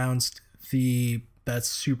 Citizen announced that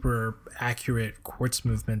super accurate quartz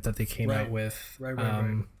movement that they came Right. out with. Right.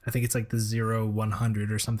 I think it's like the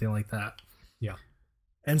 0-100 or something like that. Yeah.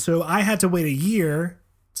 And so I had to wait a year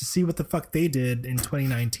to see what the fuck they did in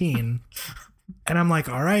 2019. And I'm like,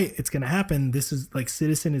 all right, it's going to happen. This is like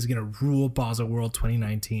Citizen is going to rule Basel World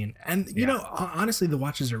 2019. And, you know, honestly, the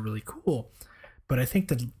watches are really cool. But I think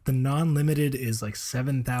that the non-limited is like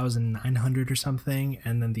 7,900 or something.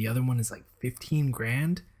 And then the other one is like 15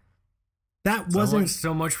 grand. That wasn't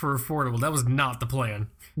so much for affordable. That was not the plan.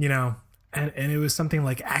 you know, and it was something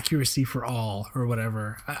like accuracy for all or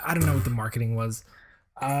whatever. I don't know what the marketing was.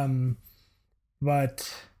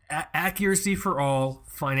 But Accuracy for all,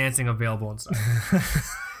 financing available and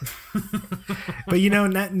stuff. but you know,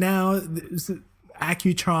 now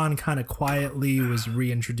Accutron kind of quietly was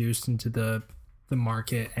reintroduced into the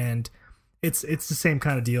market, and it's the same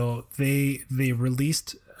kind of deal. They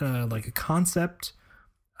released like a concept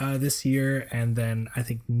this year, and then I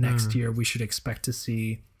think next year we should expect to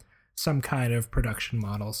see some kind of production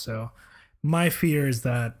model. So my fear is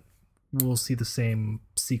that we'll see the same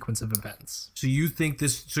sequence of events. So you think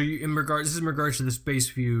this? So you this is in regards to the Space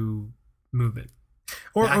View movement,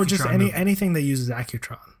 or just Accutron movement. anything that uses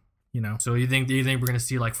Accutron, you know, So you think we're going to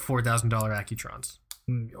see like $4,000 Accutrons?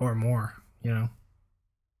 or more, you know.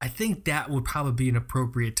 I think that would probably be an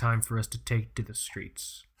appropriate time for us to take to the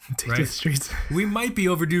streets. Take to the streets. We might be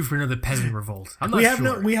overdue for another peasant revolt. I'm not we have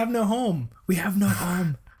sure. we have no home. We have no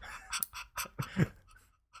home.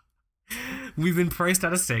 We've been priced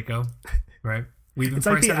out of Seiko, right? We've been It's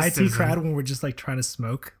like priced the out of IT Citizen. crowd when we're just like trying to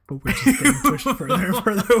smoke, but we're just getting pushed further and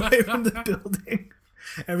further away from the building.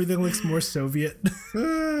 Everything looks more Soviet.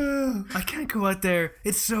 I can't go out there.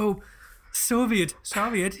 It's so Soviet,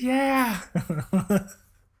 yeah. I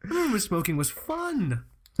remember smoking was fun.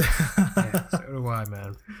 Yeah, so do I,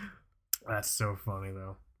 man. That's so funny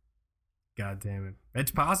though. God damn it,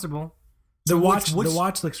 it's possible. The So watch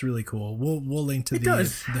what's- looks really cool. We'll link to It the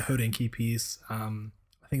does. Hodinkee piece. I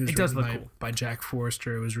think it was It does written look by, cool. by Jack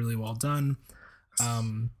Forrester. It was really well done. So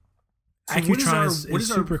what Accutron is is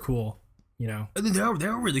super cool. You know,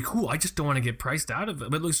 They're really cool. I just don't want to get priced out of it.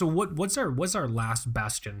 But like, so what's our last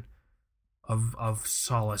bastion of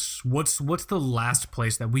solace? What's the last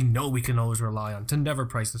place that we know we can always rely on to never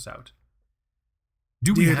price us out?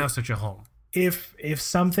 Do we Dude. have such a home? if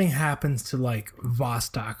something happens to like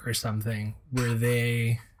Vostok or something where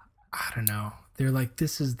I don't know, they're like,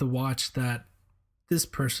 this is the watch that this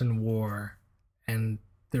person wore, and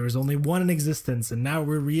there was only one in existence, and now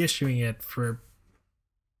we're reissuing it for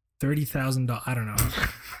 $30,000. I don't know.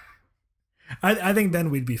 I think then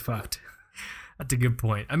we'd be fucked. That's a good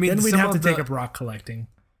point. I mean, Then we'd some have to of take the- up rock collecting.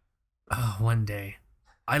 Oh, one day.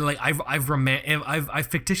 I've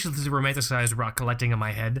fictitiously romanticized rock collecting in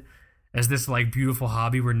my head as this like beautiful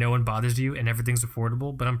hobby where no one bothers you and everything's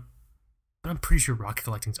affordable. But I'm pretty sure rock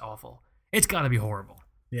collecting's awful. It's got to be horrible.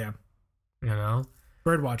 Yeah, You know.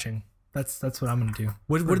 bird watching. That's what I'm gonna do.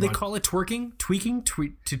 What do Bird they watch- call it? Twerking, tweaking,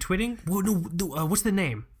 twitting? What's the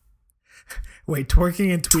name? Wait,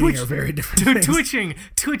 twerking and tweeting are very different things. Twitching.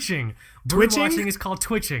 Twitching? Bird watching is called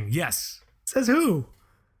twitching. Yes. Says who?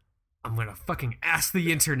 I'm gonna fucking ask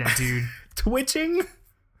the internet, dude. Twitching?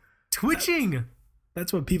 Twitching.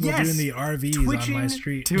 That's what people do Yes. in the RVs Twitching. on my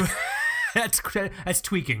street. That's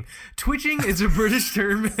tweaking. Twitching is a British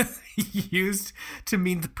term used to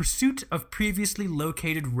mean the pursuit of previously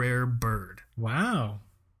located rare bird. Wow.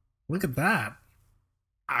 Look at that.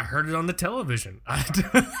 I heard it on the television. I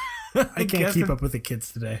can't keep up with the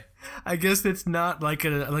kids today. I guess it's not like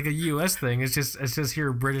a US thing. It's just here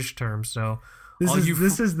a British term. So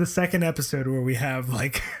This is the second episode where we have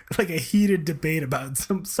like a heated debate about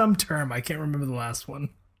some term. I can't remember the last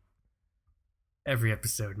one. every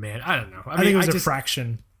episode, man. I don't know. I think it was a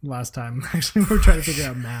fraction last time. Actually, we were trying to figure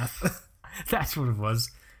out math. That's what it was.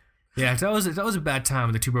 Yeah, that was a bad time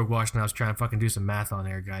when the Two Broke Watch and I was trying to fucking do some math on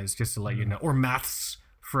air, guys, just to let you know. Or maths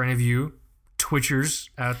for any of you Twitchers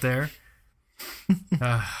out there. What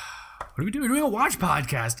are we doing? We're doing a watch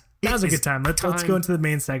podcast. That was a good time. Let's go into the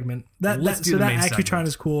main segment. That Accutron segment.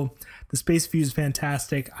 is cool. The Space View is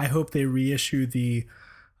fantastic. I hope they reissue the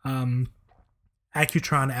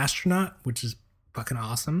Accutron Astronaut, which is fucking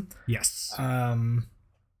awesome. Yes.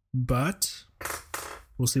 But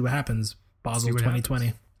we'll see what happens. Basel what 2020.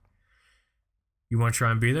 happens. You want to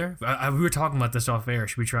try and be there? We were talking about this off air.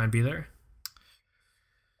 Should we try and be there?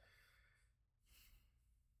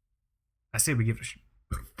 I say we give it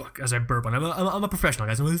Fuck, as I burp on. I'm a professional,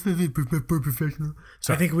 guys. I'm a professional.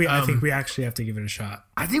 So I think we actually have to give it a shot.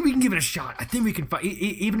 I think we can give it a shot. I think we can fight,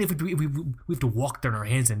 even if we have to walk down our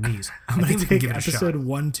hands and knees. I'm I gonna think we can take give it a shot. episode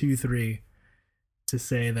 1, 2, 3 to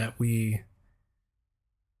say that we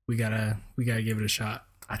gotta give it a shot.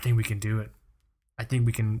 I think we can do it. I think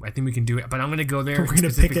we can do it. But I'm gonna go there. We're gonna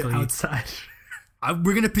pick it outside.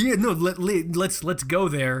 We're gonna pick it. No, let's go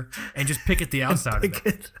there and just pick it the outside of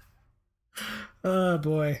it. Oh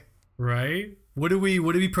boy! Right? What are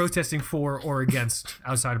we protesting for or against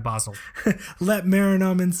outside of Basel? Let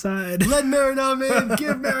Marinam inside. Let Marinam in.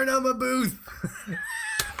 Give Marinam a booth.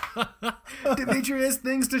 Dimitri has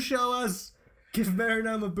things to show us. Give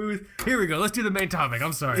Marinam a booth. Here we go. Let's do the main topic.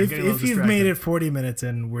 I'm sorry. If you've made it 40 minutes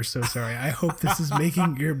in, we're so sorry. I hope this is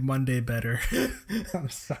making your Monday better. I'm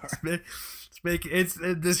sorry.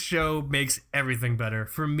 This show makes everything better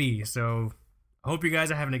for me. So I hope you guys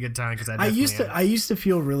are having a good time because I used to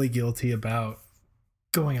feel really guilty about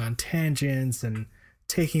going on tangents and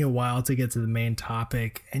taking a while to get to the main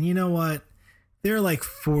topic. And you know what? There are like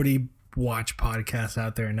 40 watch podcasts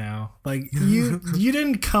out there now. Like you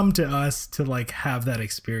didn't come to us to like have that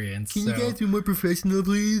experience. Can you guys be more professional,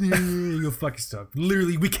 please? Go fuck yourself.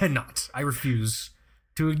 Literally, we cannot. I refuse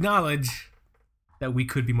to acknowledge that we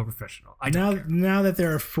could be more professional. Now that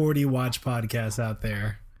there are 40 watch podcasts out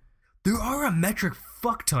there. There are a metric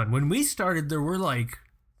fuck ton. When we started, there were like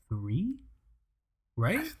 3,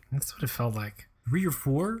 right? That's what it felt like. 3 or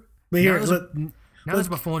 4. But now there's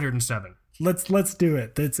about 407. Let's do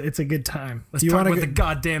it. It's a good time. Let's talk about the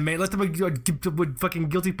goddamn man. Let's talk about fucking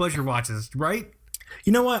guilty pleasure watches, right?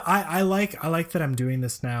 You know what? I like that I'm doing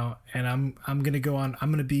this now, and I'm gonna go on.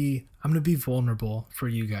 I'm gonna be vulnerable for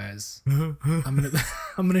you guys. I'm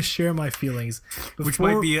gonna share my feelings, which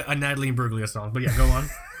might be a Natalie Imbruglia song. But yeah, go on.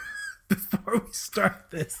 Before we start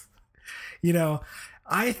this,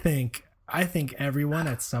 I think everyone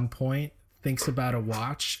at some point thinks about a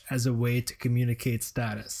watch as a way to communicate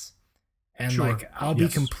status. And sure. I'll be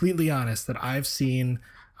completely honest that I've seen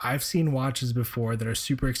watches before that are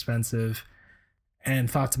super expensive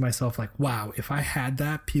and thought to myself like, wow, if I had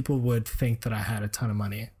that, people would think that I had a ton of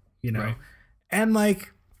money, Right. And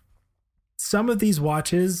like some of these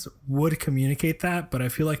watches would communicate that, but I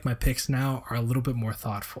feel like my picks now are a little bit more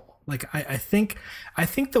thoughtful. Like I think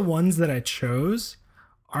the ones that I chose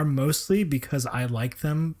are mostly because I like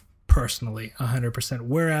them personally 100%.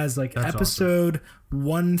 Whereas like that's episode awesome.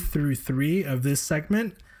 1 through 3 of this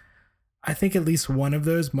segment, I think at least one of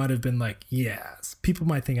those might have been like, yes, people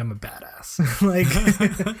might think I'm a badass. Like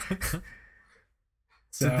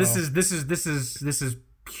so this is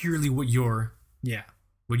purely what you're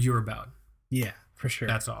about. Yeah, for sure.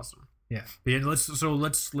 That's awesome. Yeah. Let's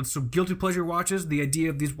guilty pleasure watches. The idea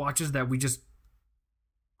of these watches that we just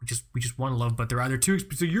want to love, but they're either too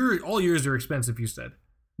expensive. So all yours are expensive, you said.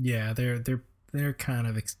 Yeah, they're kind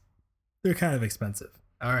of expensive.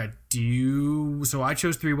 All right. So I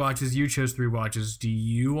chose 3 watches. You chose 3 watches. Do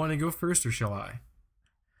you want to go first, or shall I?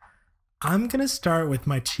 I'm gonna start with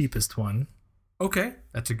my cheapest one. Okay,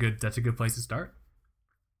 that's a good place to start.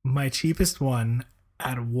 My cheapest one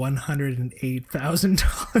at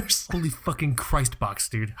 $108,000. Holy fucking Christ box,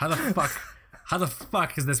 dude! How the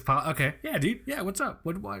fuck is this? Okay, yeah, dude. Yeah, what's up?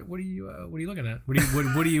 What are you looking at? What do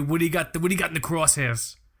you got? What do you got in the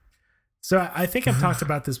crosshairs? So I think I've talked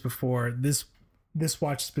about this before. This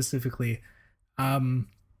watch specifically. Getting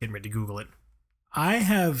ready to Google it. I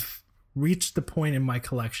have reached the point in my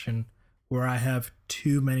collection where I have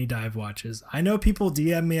too many dive watches. I know people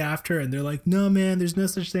DM me after and they're like, no man, there's no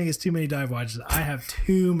such thing as too many dive watches. I have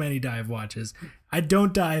too many dive watches. I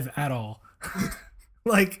don't dive at all.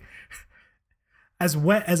 Like as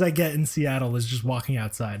wet as I get in Seattle is just walking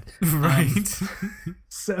outside. Right.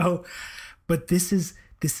 But this is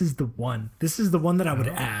the one. This is the one that I would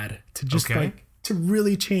add to just to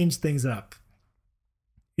really change things up.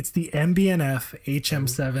 It's the MB&F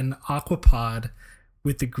HM7 Aquapod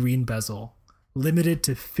with the green bezel, limited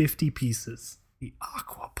to 50 pieces. The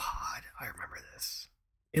Aquapod. I remember this.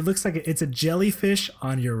 It looks like it's a jellyfish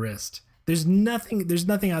on your wrist. There's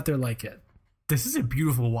nothing out there like it. This is a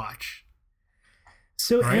beautiful watch.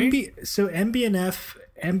 So right?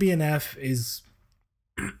 MB&F is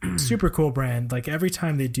super cool brand. Like every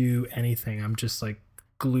time they do anything, I'm just like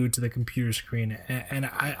glued to the computer screen, and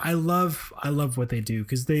I love what they do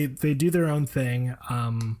because they do their own thing.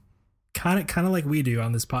 Kind of like we do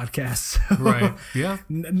on this podcast. So right. Yeah.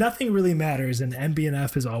 Nothing really matters, and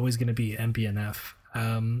MB&F is always going to be MB&F.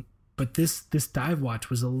 But this dive watch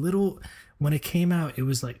was a little, when it came out, it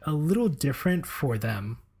was like a little different for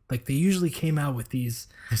them. Like they usually came out with these.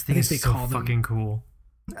 This thing is so fucking cool.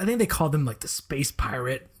 I think they called them like the space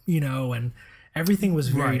pirate, and everything was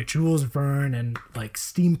very Right. Jules Verne and like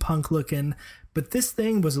steampunk looking. But this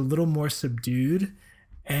thing was a little more subdued.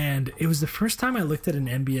 And it was the first time I looked at an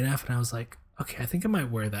MBNF and I was like, okay, I think I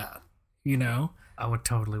might wear that, I would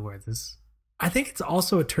totally wear this. I think it's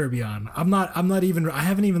also a tourbillon. I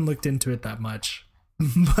haven't even looked into it that much,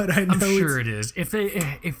 but I know I'm sure it is. If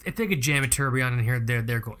they could jam a tourbillon in here,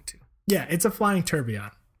 they're going to. yeah, it's a flying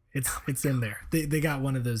tourbillon. It's in there. They got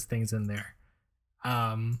one of those things in there.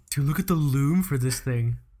 Dude, look at the loom for this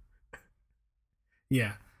thing.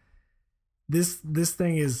 Yeah. This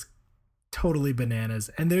thing is totally bananas.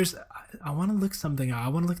 And I want to look something up. I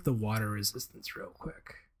want to look at the water resistance real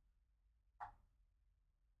quick.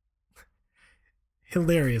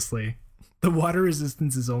 Hilariously, the water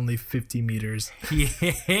resistance is only 50 meters.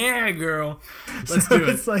 Yeah, girl. Let's So do it.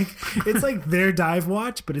 It's like their dive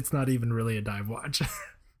watch, but it's not even really a dive watch.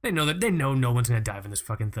 They know no one's gonna dive in this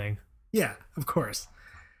fucking thing. Yeah, of course.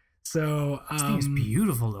 So This thing is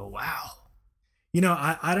beautiful though. Wow.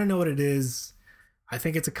 I don't know what it is. I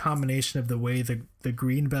think it's a combination of the way the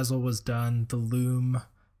green bezel was done, the loom,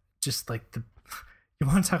 just like you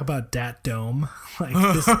want to talk about dat dome, like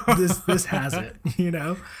this has it,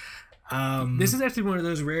 This is actually one of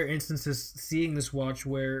those rare instances seeing this watch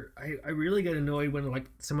where I really get annoyed when like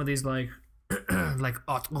some of these like like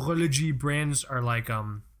horology brands are like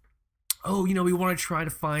we want to try to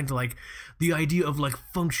find like the idea of like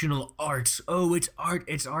functional art. Oh, it's art,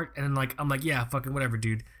 and like I'm like, yeah, fucking whatever,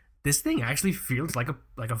 dude. This thing actually feels like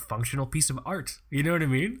a functional piece of art. You know what I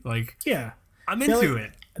mean? Like, Yeah. I'm into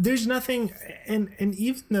it. There's nothing, and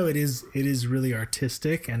even though it is really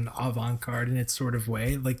artistic and avant-garde in its sort of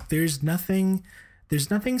way, like there's nothing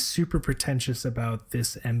super pretentious about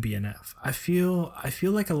this MBNF. I feel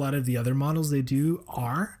like a lot of the other models they do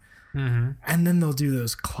are, and then they'll do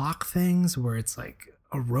those clock things where it's like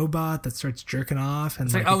a robot that starts jerking off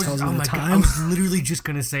and like, it tells you the I time. was literally just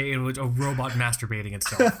gonna say it was a robot masturbating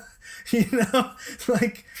itself.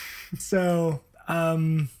 Like, so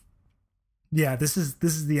yeah, this is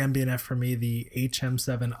the MBNF for me, the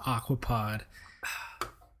HM7 Aquapod.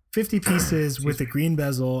 50 pieces with a green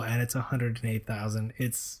bezel, and it's 108,000.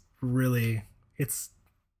 It's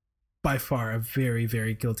by far a very,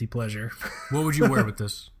 very guilty pleasure. What would you wear with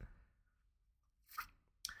this?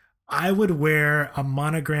 I would wear a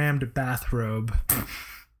monogrammed bathrobe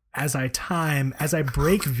as I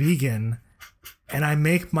break vegan and I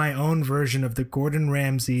make my own version of the Gordon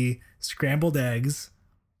Ramsay scrambled eggs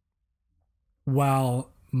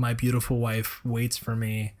while my beautiful wife waits for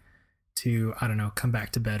me to, I don't know, come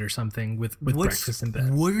back to bed or something with breakfast in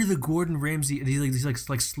bed. What are the Gordon Ramsay? These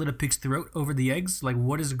like slit a pig's throat over the eggs? Like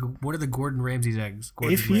what are the Gordon Ramsay's eggs?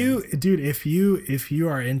 If you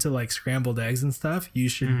are into like scrambled eggs and stuff, you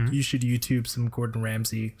should YouTube some Gordon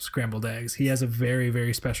Ramsay scrambled eggs. He has a very,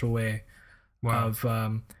 very special way of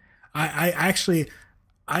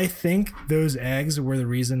I think those eggs were the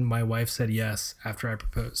reason my wife said yes after I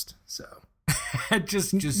proposed. So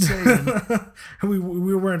just saying. we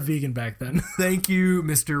weren't vegan back then. Thank you,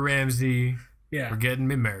 Mr. Ramsay. Yeah. For getting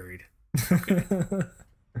me married. Check it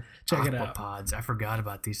out. Aquapods. I forgot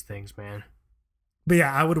about these things, man. But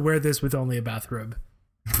yeah, I would wear this with only a bathrobe.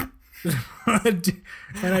 And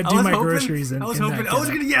I do my groceries in I was in hoping. that I was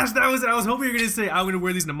getup. gonna. Yes, that was. I was hoping you were gonna say I'm gonna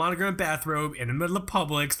wear these in a monogram bathrobe in the middle of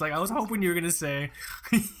Publix. Like I was hoping you were gonna say.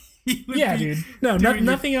 Yeah, dude. No, doing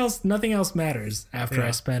nothing else. Nothing else matters after Yeah.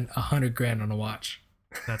 I spent $100,000 on a watch.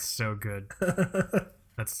 That's so good.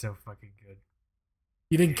 That's so fucking good.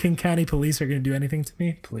 You think King County Police are going to do anything to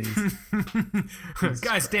me? Please.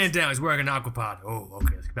 Guys, stand down. He's wearing an Aquapod. Oh,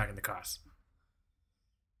 okay. Let's get back in the cars.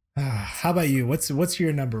 How about you? What's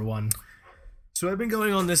your number one? So I've been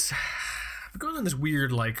going on this.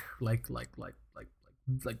 Weird like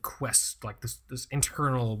quest, like this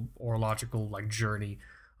internal orological like journey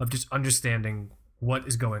of just understanding what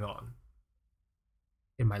is going on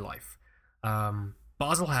in my life.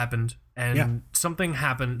 Basel happened, and something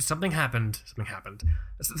happened. Something happened.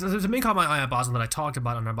 So there's something caught my eye at Basel that I talked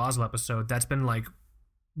about on our Basel episode. That's been like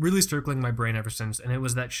really circling my brain ever since, and it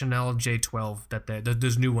was that Chanel J12 that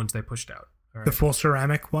those new ones they pushed out. All right? The full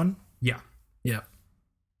ceramic one? Yeah. Yeah.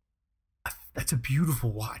 That's a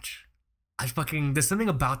beautiful watch. There's something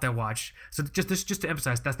about that watch. So just to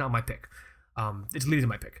emphasize, that's not my pick. It's leading to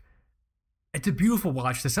my pick. It's a beautiful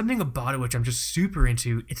watch. There's something about it which I'm just super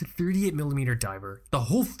into. It's a 38 millimeter diver. The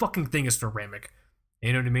whole fucking thing is ceramic.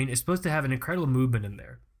 You know what I mean? It's supposed to have an incredible movement in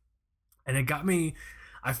there, and it got me.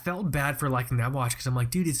 I felt bad for liking that watch because I'm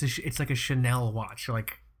like, dude, it's like a Chanel watch.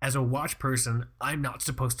 Like as a watch person, I'm not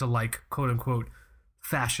supposed to like quote unquote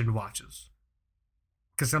fashion watches.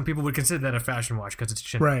 because some people would consider that a fashion watch because it's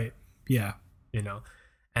Chanel, Right. Yeah. you know.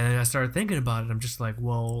 And then I started thinking about it. I'm just like,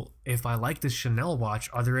 well, if I like this Chanel watch,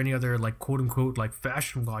 are there any other like quote unquote like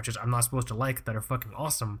fashion watches I'm not supposed to like that are fucking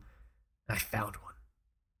awesome? And I found one,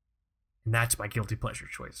 and that's my guilty pleasure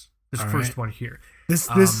choice. This All first right. one here. This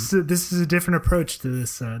is a different approach to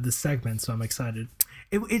this segment, so I'm excited.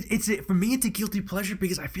 For me, it's a guilty pleasure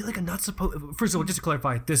because I feel like I'm not supposed. First of all, just to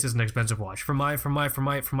clarify, this is an expensive watch. For my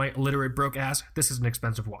illiterate broke ass, this is an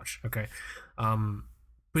expensive watch. Okay,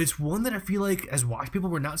 but it's one that I feel like as watch people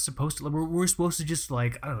we're not supposed to. We're supposed to just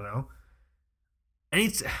like, I don't know. And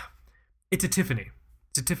it's a Tiffany.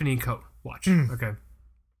 It's a Tiffany & Co. watch. Okay,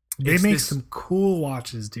 They make some cool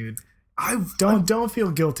watches, dude. Don't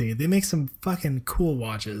feel guilty. They make some fucking cool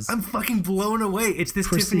watches. I'm fucking blown away. It's this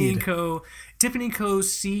Proceed. Tiffany & Co.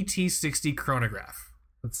 CT60 chronograph.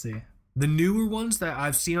 Let's see. The newer ones that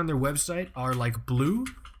I've seen on their website are like blue,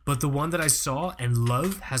 but the one that I saw and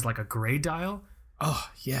love has like a gray dial.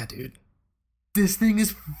 Oh yeah, dude. This thing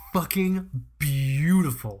is fucking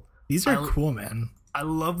beautiful. These are cool, man. I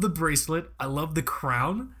love the bracelet. I love the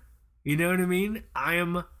crown. You know what I mean? I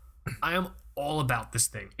am all about this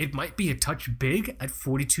thing. It might be a touch big at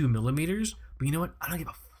 42 millimeters, but you know what? I don't give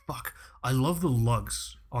a fuck. I love the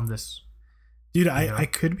lugs on this. Dude, I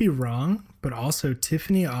could be wrong, but also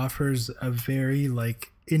Tiffany offers a very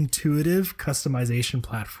like intuitive customization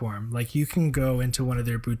platform. Like you can go into one of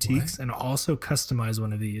their boutiques and also customize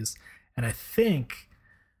one of these. And I think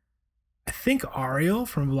Ariel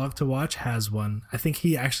from Blog to Watch has one. I think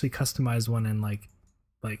he actually customized one and like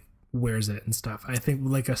wears it and stuff. I think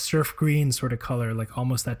like a surf green sort of color, like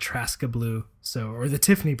almost that Traska blue, or the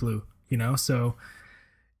Tiffany blue, you know. So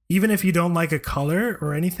even if you don't like a color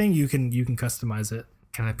or anything, you can customize it.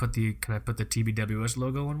 Can I put the TBWS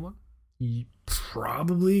logo on one? You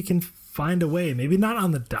probably can find a way. Maybe not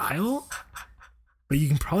on the dial, but you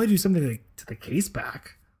can probably do something to the case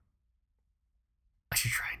back. I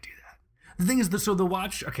should try and do that. The thing is, so the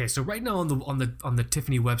watch. Okay, so right now on the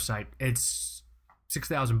Tiffany website, it's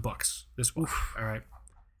 $6,000. This watch. All right.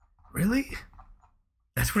 Really?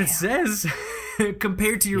 That's what it says.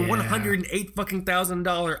 Compared to your $108 fucking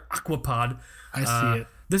 $1,000 Aquapod. I see it.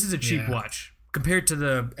 This is a cheap watch compared to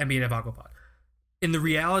the MB&F Aquapod. In the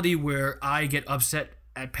reality where I get upset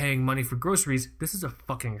at paying money for groceries, this is a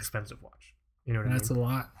fucking expensive watch. You know what I mean? That's a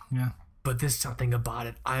lot. Yeah. But there's something about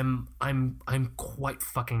it. I'm quite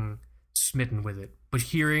fucking smitten with it. But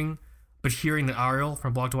hearing that Ariel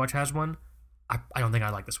from Blog to Watch has one, I don't think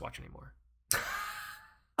I like this watch anymore.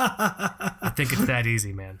 I think it's that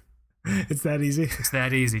easy, man. It's that easy. It's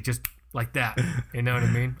that easy, just like that. You know what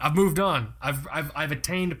I mean? I've moved on. I've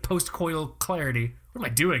attained post-coital clarity. What am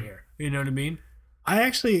I doing here? You know what I mean? I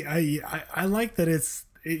actually I like that it's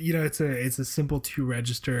a simple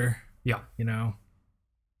 2-register. Yeah. You know.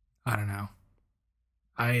 I don't know.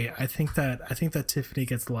 I think that Tiffany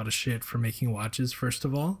gets a lot of shit for making watches, first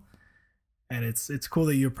of all. And it's cool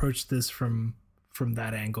that you approach this from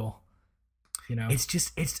that angle. You know?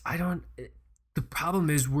 The problem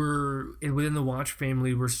is within the watch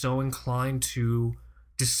family, we're so inclined to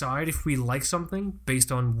decide if we like something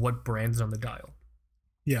based on what brand is on the dial.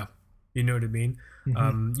 Yeah. You know what I mean?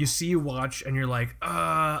 Mm-hmm. You see a watch and you're like,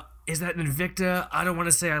 is that an Invicta? I don't want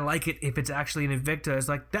to say I like it if it's actually an Invicta. It's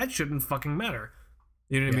like, that shouldn't fucking matter.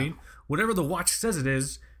 You know what I mean? Whatever the watch says it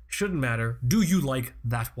is, shouldn't matter. Do you like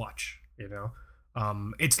that watch? You know?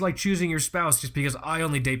 It's like choosing your spouse just because I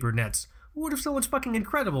only date brunettes. What if someone's fucking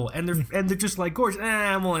incredible and they're just like gorgeous?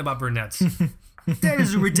 I'm only about brunettes. That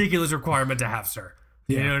is a ridiculous requirement to have, sir.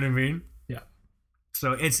 You know what I mean? Yeah.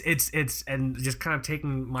 So it's and just kind of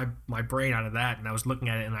taking my brain out of that, and I was looking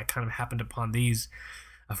at it, and I kind of happened upon these.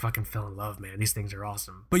 I fucking fell in love, man. These things are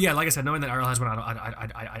awesome. But yeah, like I said, knowing that Ariel has one, I don't like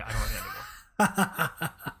it anymore.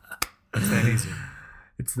 It's that easy.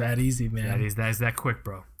 It's that easy, man. That is that quick,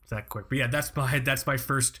 bro. It's that quick. But yeah, that's my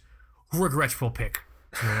first regretful pick.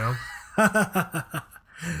 You know.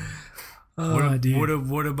 Dude.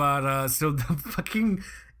 What about so the fucking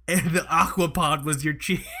the Aquapod was your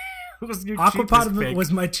cheap Aquapod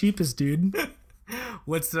was my cheapest, dude.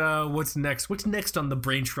 What's next? What's next on the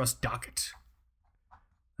Brain Trust docket?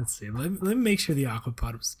 Let's see. Let me make sure the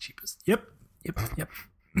Aquapod was the cheapest. Yep.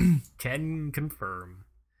 Can confirm.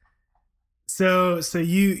 So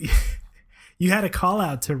you had a call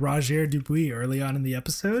out to Roger Dubuis early on in the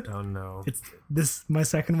episode. Oh no! My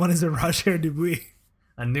second one is a Roger Dubuis.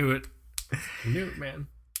 I knew it. Man.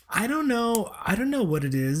 I don't know what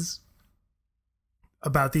it is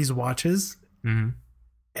about these watches. Mm-hmm.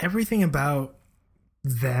 Everything about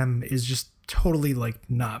them is just totally like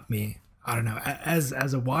not me. I don't know. As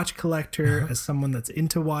a watch collector, as someone that's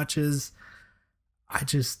into watches,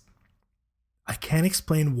 I can't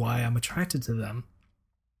explain why I'm attracted to them.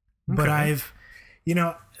 But Okay.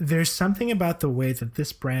 there's something about the way that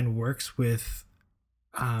this brand works with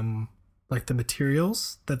like the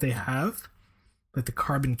materials that they have, like the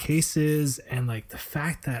carbon cases, and like the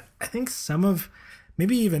fact that I think some of,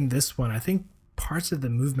 maybe even this one, I think parts of the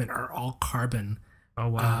movement are all carbon. Oh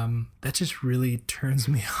wow. That just really turns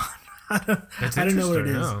me on. That's I don't know what it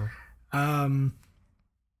interesting. is. Oh.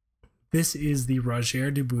 This is the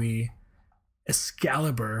Roger Dubuis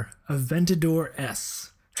Excalibur Aventador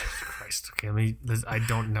S. Christ. Okay, I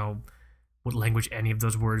don't know what language any of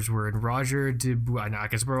those words were in. Roger Dubuis. I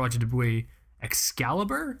guess we're Roger Dubuis.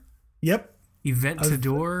 Excalibur? Yep,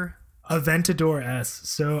 Eventador? Aventador S.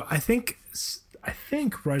 So I think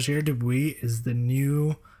Roger Dubuis is the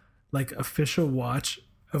new like official watch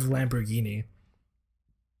of Lamborghini.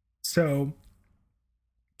 So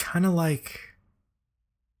kind of like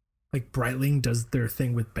Breitling does their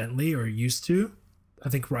thing with Bentley, or used to. I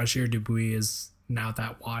think Roger Dubuis is now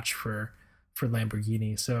that watch for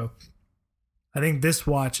Lamborghini. So I think this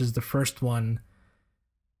watch is the first one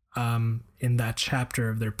in that chapter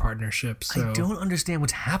of their partnership. So I don't understand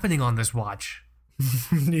what's happening on this watch.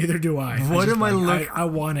 neither do I. What am I look- I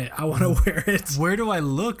want it. I want to wear it. Where do I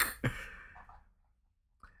look?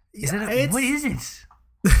 What is it?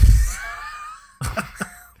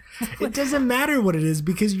 It doesn't matter what it is,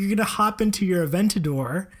 because you're gonna hop into your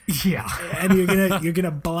Aventador Yeah. and you're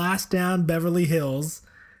gonna blast down Beverly Hills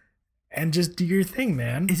and just do your thing,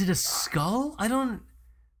 man. Is it a skull? I don't.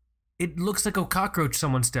 It looks like a cockroach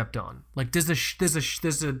someone stepped on. Like there's a.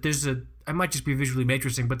 I might just be visually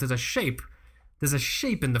matrixing, but there's a shape. There's a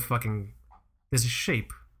shape in the fucking. There's a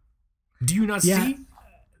shape. Do you not Yeah. see?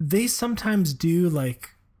 They sometimes do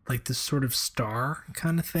like this sort of star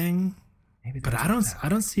kind of thing, Maybe but that's I don't what that- I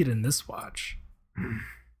don't see it in this watch.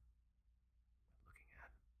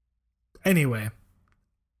 Anyway,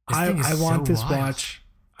 This thing is I want so this wild. watch.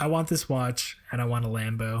 I want this watch, and I want a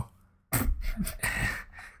Lambo.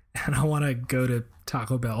 And I want to go to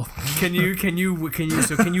Taco Bell. Can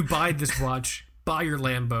you buy this watch, buy your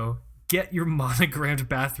Lambo, get your monogrammed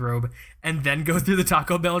bathrobe, and then go through the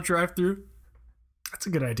Taco Bell drive-through? That's a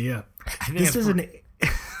good idea. I think This is I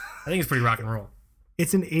think it's pretty rock and roll.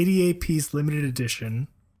 It's an 88 piece limited edition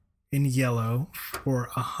in yellow for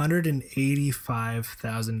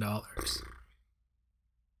 $185,000.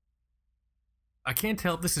 I can't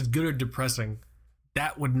tell if this is good or depressing.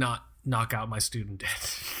 That would not knock out my student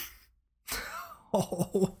debt.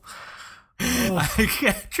 Oh, I'm trying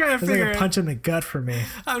to it's like figure a punch in the gut for me.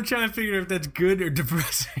 I'm trying to figure if that's good or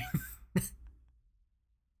depressing.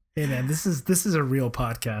 Hey man, this is a real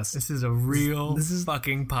podcast. This is a real This is-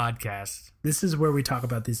 fucking podcast. This is where we talk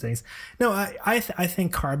about these things. No, I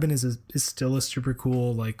think carbon is still a super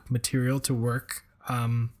cool like material to work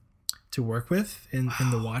with in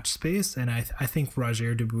the watch space, and I think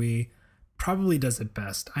Roger Dubuis probably does it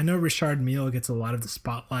best. I know Richard Mille gets a lot of the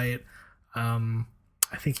spotlight.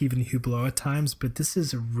 I think even Hublot at times, but this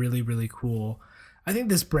is really, really cool. I think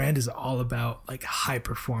this brand is all about like high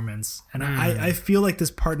performance, and I feel like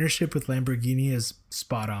this partnership with Lamborghini is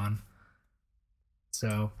spot on.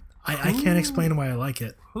 So I can't explain why I like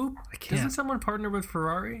it. Who I can't. doesn't someone partner with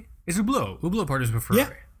Ferrari? Is Hublot? Hublot partners with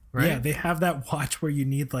Ferrari, right? Yeah, they have that watch where you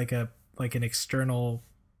need like an external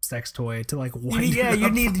sex toy to like wind Yeah, it you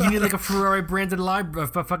up. need like a Ferrari branded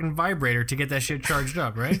fucking vibrator to get that shit charged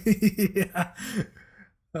up, right? Yeah.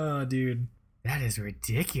 Oh, dude. That is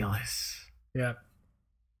ridiculous. Yeah.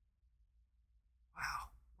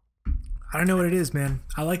 Wow. I don't know what it is, man.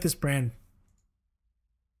 I like this brand.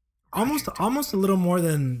 Almost a little more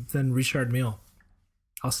than Richard Mille.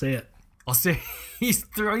 I'll say it. I'll say he's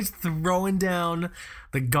throwing down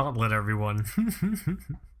the gauntlet, everyone.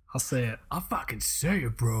 I'll say it. I'll fucking say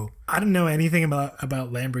it, bro. I don't know anything about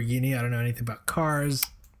Lamborghini. I don't know anything about cars.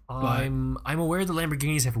 I'm aware the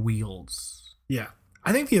Lamborghinis have wheels. Yeah.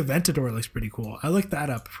 I think the Aventador looks pretty cool. I looked that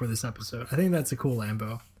up for this episode. I think that's a cool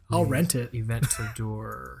Lambo. I'll rent it.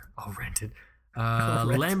 Aventador. I'll rent it. I'll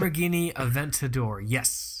rent it. Lamborghini Aventador.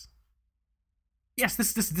 Yes. Yes,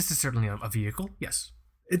 this is certainly a vehicle. Yes.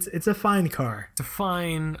 It's a fine car. It's a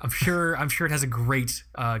fine. I'm sure it has a great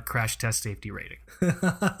crash test safety rating.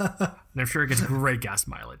 And I'm sure it gets great gas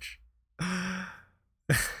mileage.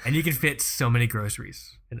 And you can fit so many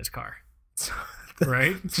groceries in this car.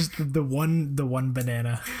 Right? Just the one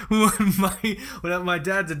banana. when my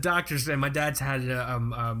dad's a doctor, and my dad's had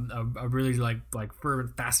a really like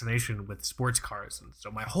fervent fascination with sports cars, and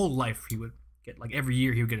so my whole life he would get like every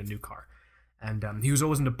year he would get a new car, and he was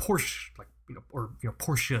always into Porsche, like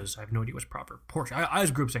Porsches. I have no idea what's proper Porsche. I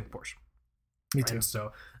always grew up saying Porsche. Me too. And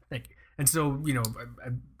so thank you. And so,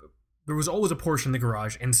 there was always a Porsche in the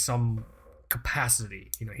garage in some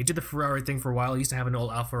capacity. He did the Ferrari thing for a while. He used to have an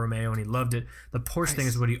old Alfa Romeo and he loved it. The Porsche thing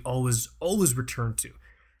is what he always returned to.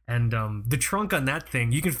 And the trunk on that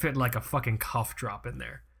thing, you can fit like a fucking cough drop in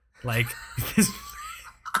there. Like,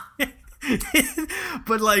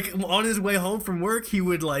 but like on his way home from work, he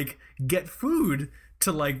would like get food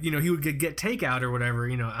to like, he would get takeout or whatever,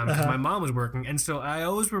 because my mom was working. And so I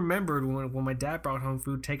always remembered when my dad brought home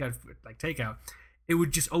food, takeout, it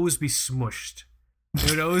would just always be smushed. It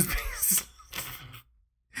would always be...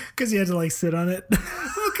 Because you had to like sit on it.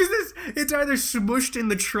 Well, because it's either smushed in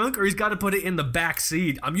the trunk or he's got to put it in the back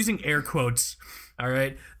seat. I'm using air quotes. All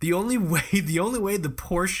right. The only way the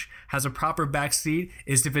Porsche has a proper back seat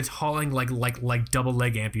is if it's hauling like double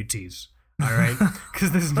leg amputees. All right.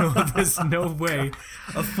 Because there's no way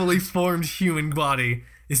a fully formed human body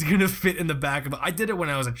is gonna fit in the back of it. I did it when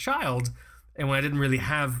I was a child and when I didn't really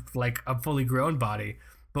have like a fully grown body.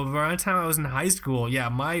 But by the time I was in high school, yeah,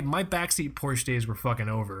 my backseat Porsche days were fucking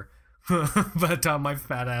over. By the time my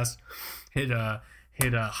fat ass hit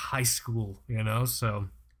high school, so.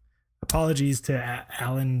 Apologies to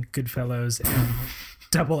Alan Goodfellows and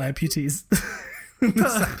double amputees.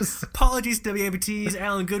 Apologies to amputees,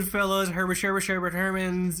 Alan Goodfellows, Herbert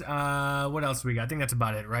Hermans. What else we got? I think that's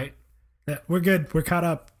about it, right? Yeah, we're good. We're caught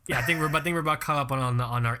up. Yeah, I think we're about caught up on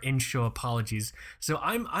our in-show apologies. So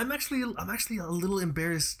I'm actually a little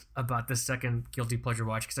embarrassed about the second Guilty Pleasure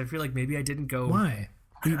watch because I feel like maybe I didn't go. Why?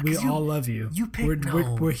 We all love you. You picked.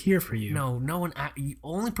 We're here for you. No one. The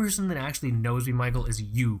only person that actually knows me, Michael, is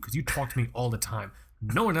you because you talk to me all the time.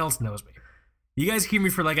 No one else knows me. You guys hear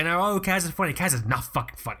me for like an hour. Oh, Kaz is funny. Kaz is not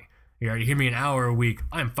fucking funny. You hear me an hour a week.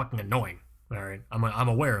 I'm fucking annoying. All right, I'm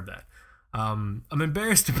aware of that. I'm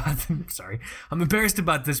embarrassed about them. Sorry, I'm embarrassed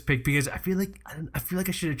about this pick because I feel like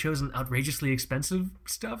I should have chosen outrageously expensive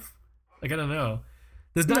stuff. Like I don't know.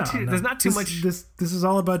 There's not too much. This is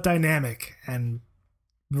all about dynamic and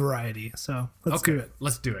variety. So let's do it.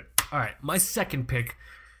 Let's do it. All right, my second pick.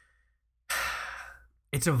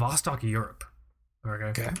 It's a Vostok Europe.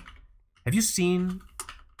 Okay. Have you seen?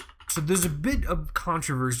 So there's a bit of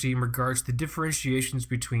controversy in regards to the differentiations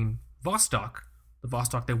between Vostok. The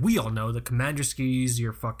Vostok that we all know, the Commander skis,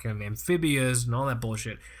 your fucking amphibious, and all that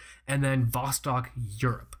bullshit. And then Vostok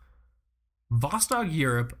Europe. Vostok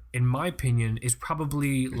Europe, in my opinion, is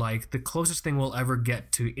probably like the closest thing we'll ever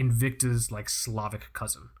get to Invicta's like Slavic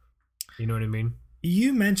cousin. You know what I mean?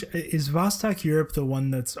 You mentioned, is Vostok Europe the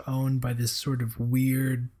one that's owned by this sort of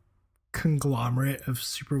weird conglomerate of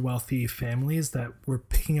super wealthy families that were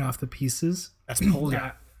picking off the pieces? That's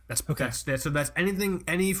Poland. That's okay. That's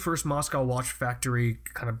any First Moscow Watch Factory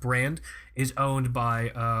kind of brand is owned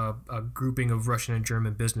by a grouping of Russian and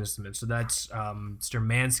German businessmen. So that's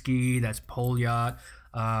Sturmansky, that's Polyat,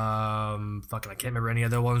 I can't remember any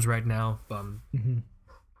other ones right now.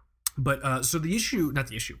 But so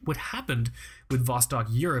what happened with Vostok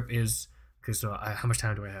Europe is, okay, so how much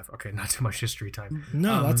time do I have? Okay, not too much history time.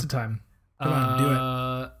 No, lots of time. Come on, do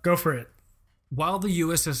it. Go for it. While the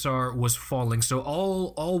USSR was falling, so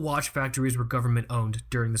all watch factories were government owned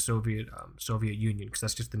during the Soviet Union, because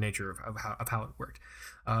that's just the nature of how it worked.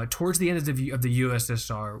 Towards the end of the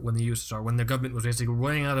USSR, when the government was basically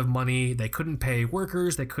running out of money, they couldn't pay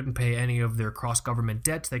workers, they couldn't pay any of their cross government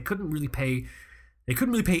debts, they couldn't really pay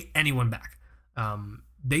anyone back.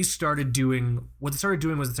 They started doing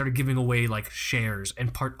giving away like shares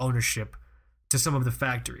and part ownership to some of the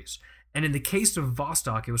factories. And in the case of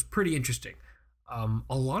Vostok, it was pretty interesting.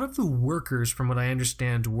 A lot of the workers, from what I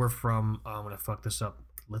understand, were from, I'm going to fuck this up,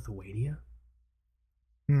 Lithuania?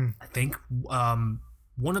 I think.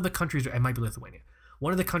 One of the countries, it might be Lithuania.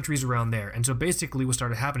 One of the countries around there. And so basically what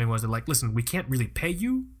started happening was they're like, listen, we can't really pay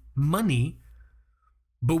you money,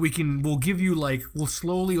 but we'll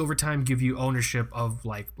slowly over time give you ownership of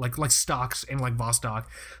like stocks in like Vostok.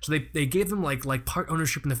 So they gave them like part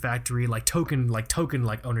ownership in the factory, like token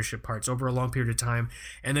ownership parts over a long period of time.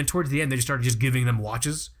 And then towards the end, they just started just giving them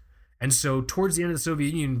watches. And so towards the end of the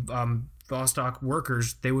Soviet Union, Vostok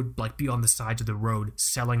workers, they would like be on the sides of the road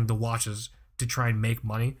selling the watches to try and make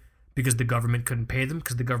money because the government couldn't pay them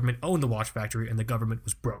because the government owned the watch factory and the government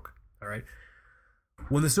was broke. All right.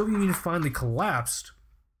 When the Soviet Union finally collapsed,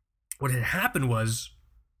 what had happened was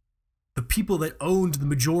the people that owned the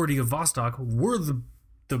majority of Vostok were the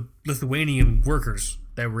Lithuanian workers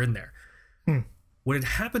that were in there. What had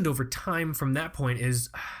happened over time from that point is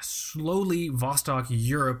slowly Vostok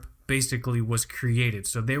Europe basically was created.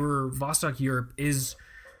 So Vostok Europe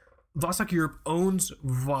owns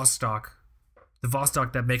Vostok, the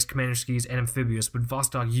Vostok that makes Commander skis and amphibious, but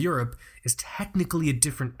Vostok Europe is technically a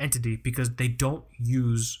different entity because they don't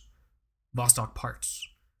use Vostok parts.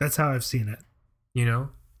 That's how I've seen it. You know,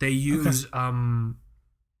 they use I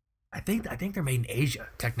think they're made in Asia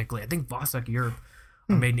technically. I think Vostok Europe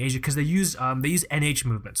are made in Asia because they use NH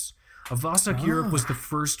movements. Vostok Europe was the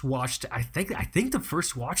first watch to I think the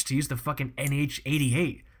first watch to use the fucking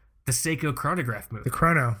NH88, the Seiko chronograph The movement.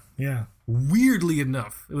 chrono, yeah. Weirdly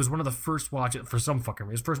enough, it was one of the first watches for some fucking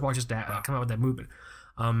reason. First watches to come out with that movement.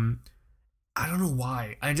 I don't know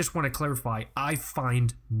why. I just want to clarify. I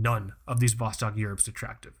find none of these Vostok Europes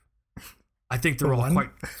attractive. I think they're all quite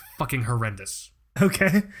fucking horrendous.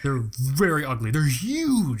 Okay. They're very ugly. They're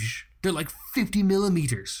huge. They're like 50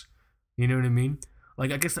 millimeters. You know what I mean?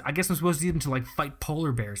 Like I guess I'm supposed to use them to like fight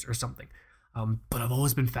polar bears or something. But I've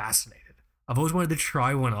always been fascinated. I've always wanted to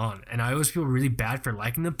try one on, and I always feel really bad for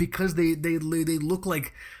liking them because they look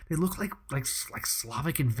like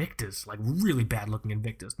Slavic Invictus, like really bad looking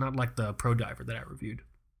Invictus, not like the Pro Diver that I reviewed,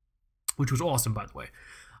 which was awesome by the way.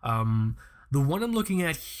 The one I'm looking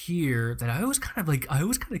at here that I always kind of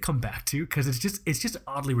come back to because it's just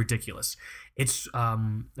oddly ridiculous. It's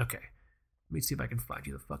okay. Let me see if I can find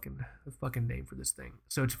you the fucking name for this thing.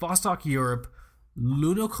 So it's Vostok Europe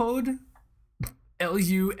Lunokhod,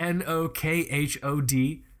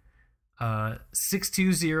 LUNOKHOD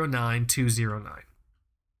 6209209.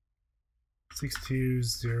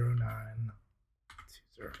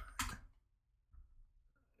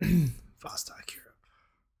 6209209. Vostok Europe.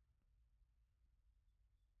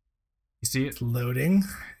 You see it? It's loading.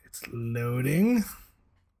 It's loading.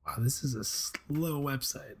 Wow, this is a slow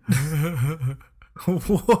website.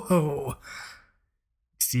 Whoa.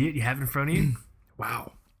 See it? You have it in front of you?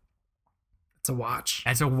 Wow. It's a watch.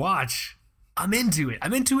 As a watch, I'm into it.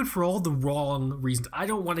 I'm into it for all the wrong reasons. I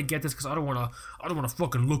don't want to get this because I don't want to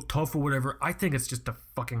fucking look tough or whatever. I think it's just a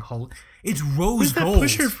fucking whole. It's rose What's that gold.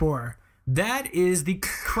 pusher for? That is the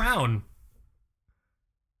crown.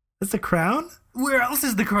 That's the crown? Where else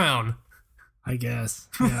is the crown? I guess.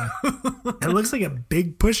 Yeah. It looks like a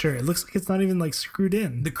big pusher. It looks like it's not even like screwed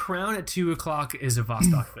in. The crown at 2:00 is a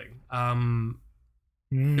Vostok thing.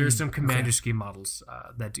 There's some Commander Ski models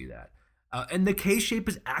that do that. And the K shape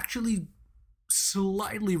is actually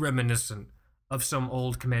slightly reminiscent of some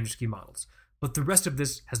old Commander Ski models. But the rest of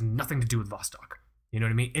this has nothing to do with Vostok. You know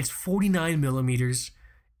what I mean? It's 49 millimeters.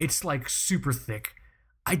 It's like super thick.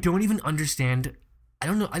 I don't even understand. I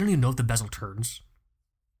don't even know if the bezel turns.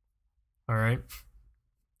 All right.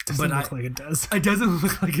 Doesn't look like it does. It doesn't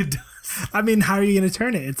look like it does. I mean, how are you going to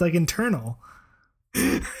turn it? It's like internal.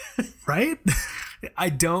 Right? I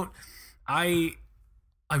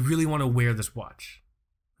really want to wear this watch.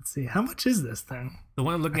 Let's see. How much is this thing? The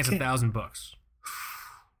one I'm looking at is $1,000. Wow.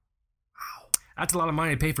 That's a lot of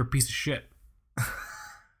money to pay for a piece of shit.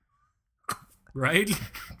 Right?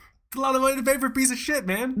 It's a lot of money to pay for a piece of shit,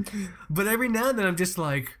 man. But every now and then I'm just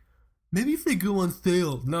like, maybe if they go on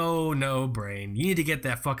sale. No, brain. You need to get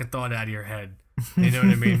that fucking thought out of your head. You know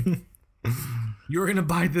what I mean? You're going to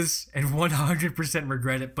buy this and 100%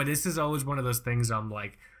 regret it. But this is always one of those things I'm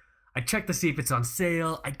like, I check to see if it's on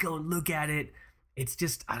sale. I go and look at it. It's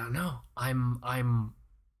just, I don't know.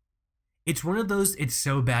 It's one of those, it's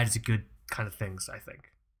so bad it's a good kind of things, I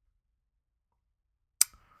think.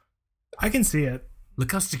 I can see it.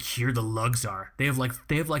 Look how secure the lugs are. They have like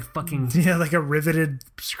fucking yeah, like a riveted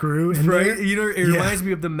screw in right. there. You know, it reminds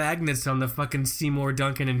me of the magnets on the fucking Seymour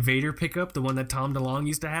Duncan Invader pickup, the one that Tom DeLonge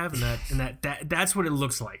used to have, and that's what it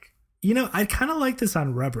looks like. You know, I kind of like this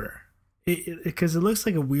on rubber, because it looks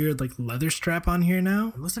like a weird like leather strap on here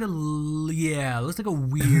now. It looks like a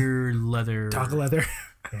weird leather dog leather.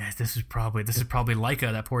 Yeah, this is probably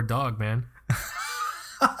Leica, that poor dog, man.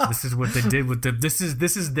 This is what they did with the. This is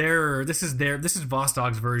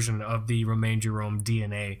Vostok's version of the Romain Jerome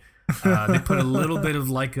DNA. They put a little bit of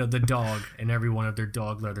Leica the dog in every one of their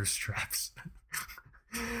dog leather straps.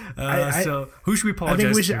 So who should we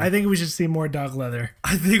apologize to? I think we should see more dog leather.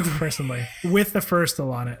 I think personally, with the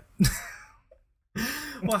Furstel on it.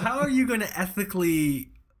 Well, how are you going to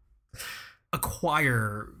ethically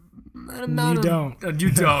acquire? You don't.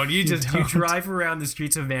 You don't. You drive around the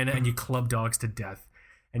streets of Vanna and you club dogs to death.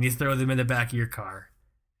 And you throw them in the back of your car,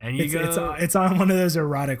 and you go. It's on one of those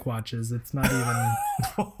erotic watches. It's not even.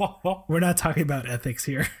 We're not talking about ethics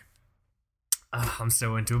here. I'm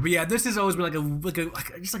so into it, but yeah, this has always been like an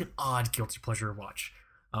odd guilty pleasure watch.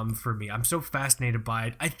 For me, I'm so fascinated by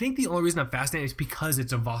it. I think the only reason I'm fascinated is because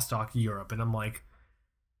it's a Vostok Europe, and I'm like.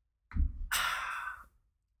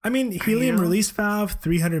 I mean, helium release valve,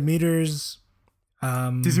 300 meters.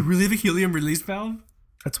 Does it really have a helium release valve?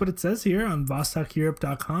 That's what it says here on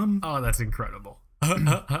VostokEurope.com. Oh, that's incredible.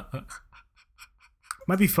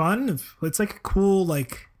 Might be fun. It's like a cool,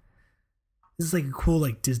 like... this is like a cool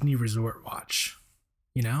like Disney resort watch.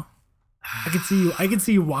 You know, I can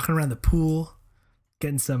see you walking around the pool,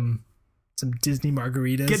 getting some Disney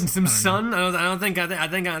margaritas, Getting some I don't know. sun. I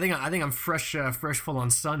think I'm fresh full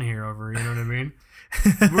on sun here over. You know what I mean?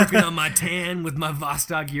 Working on my tan with my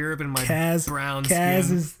Vostok Europe and my brown Kaz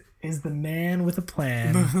skin. is the man with a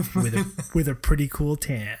plan with a pretty cool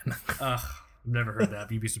tan. Ugh, I've never heard that.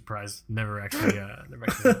 But you'd be surprised. Never actually heard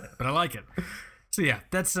that. But I like it. So yeah,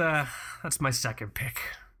 that's my second pick.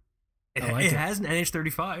 It, I like it. has an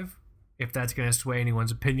NH35. If that's gonna sway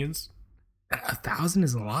anyone's opinions, 1,000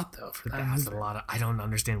 is a lot though for that. that's a lot of. I don't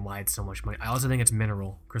understand why it's so much money. I also think it's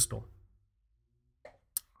mineral crystal.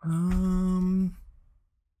 Hmm.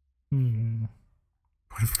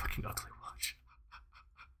 What a fucking ugly watch.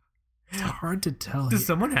 It's hard to tell. Does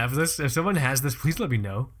someone have this? If someone has this, please let me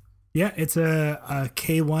know. Yeah, it's a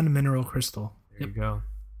K1 mineral crystal. There you go.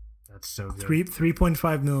 That's so good.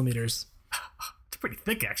 3.5 millimeters. It's pretty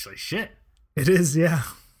thick, actually. Shit. It is, yeah.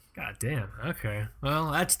 God damn. Okay.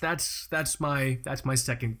 Well, that's my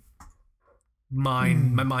second.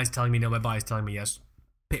 Mine. My mind's telling me no. My body's telling me yes.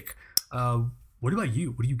 Pick. What about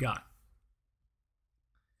you? What do you got?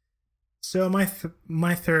 So my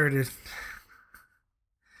third is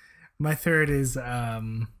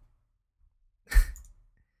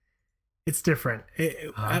it's different.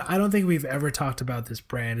 I don't think we've ever talked about this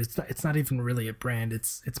brand. It's not even really a brand.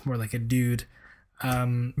 It's more like a dude.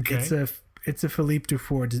 Okay. It's a Philippe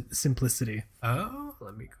Dufour Simplicity. Oh,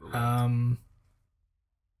 let me go.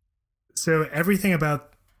 So everything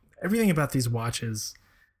about these watches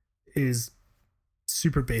is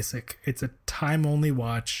super basic. It's a time only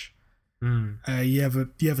watch. You have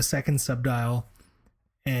a second subdial,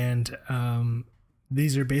 and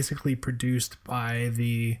these are basically produced by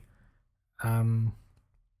the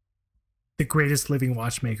greatest living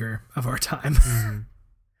watchmaker of our time.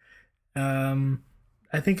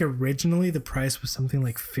 I think originally the price was something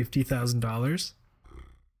like $50,000,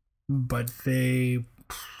 but they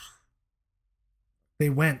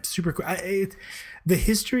went super quick. The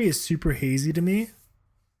history is super hazy to me.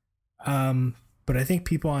 But I think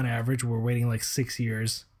people on average were waiting like 6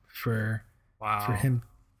 years for him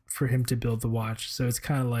to build the watch. So it's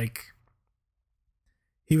kind of like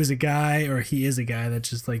he is a guy that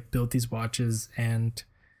just like built these watches, and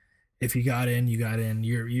if you got in, you got in.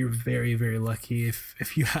 You're very, very lucky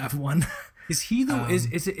if you have one. Is he the is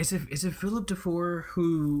it Philip Dufour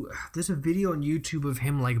who there's a video on YouTube of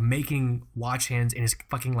him like making watch hands in his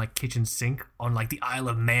fucking like kitchen sink on like the Isle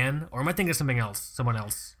of Man? Or am I thinking of something else? Someone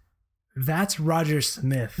else? That's Roger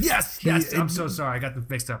Smith. Yes. I'm so sorry. I got them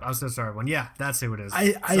mixed up. I'm so sorry. That's who it is.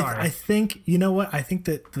 I think, you know what? I think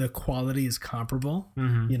that the quality is comparable.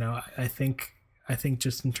 You know, I think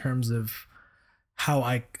just in terms of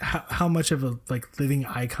how much of a like living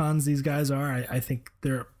icons these guys are, I think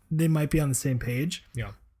they might be on the same page.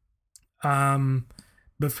 Yeah.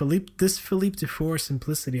 But Philippe Dufour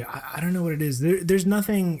Simplicity, I don't know what it is. There's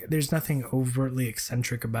nothing overtly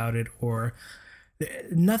eccentric about it, or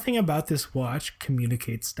nothing about this watch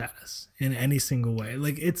communicates status in any single way.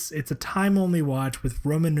 Like it's a time only watch with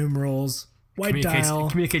Roman numerals, white dial.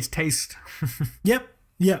 It communicates taste. Yep.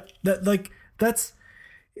 That's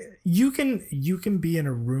you can be in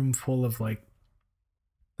a room full of like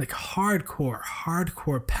hardcore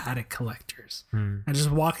Patek collectors, and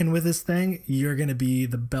just walking with this thing, you're gonna be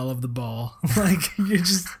the belle of the ball. Like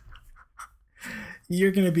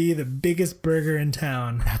you're gonna be the biggest burger in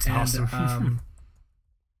town. That's awesome.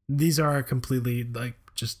 These are completely like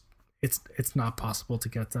just it's not possible to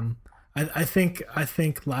get them. I think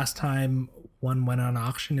last time one went on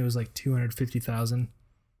auction, it was like 250,000.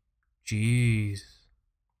 Jeez.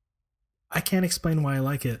 I can't explain why I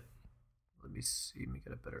like it. Let me see. Let me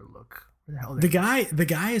get a better look. Where the hell? The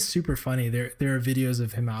guy is super funny. There are videos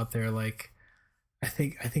of him out there. Like, I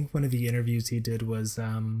think one of the interviews he did was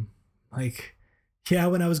like, yeah,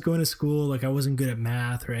 when I was going to school, like I wasn't good at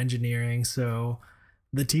math or engineering, so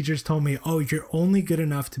the teachers told me, oh, you're only good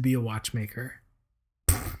enough to be a watchmaker.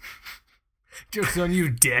 Joke's on you,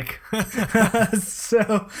 dick.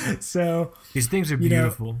 so these things are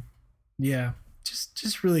beautiful. Yeah,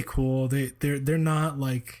 just really cool. They're not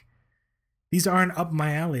like, these aren't up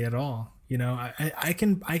my alley at all. You know, I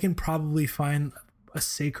can probably find a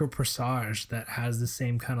Seiko Presage that has the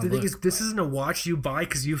same kind of look. The thing is, this isn't a watch you buy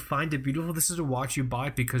because you find it beautiful. This is a watch you buy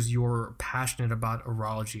because you're passionate about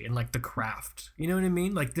horology and like the craft. You know what I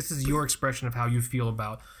mean? Like this is your expression of how you feel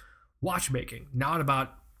about watchmaking, not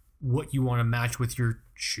about what you want to match with your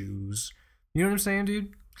shoes. You know what I'm saying,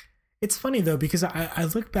 dude? It's funny though, because I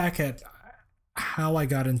look back at how I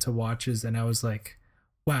got into watches and I was like,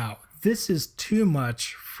 wow, this is too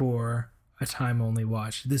much for a time only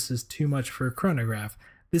watch. This is too much for a chronograph.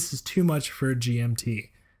 This is too much for a GMT.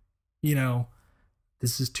 You know,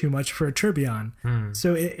 this is too much for a tourbillon.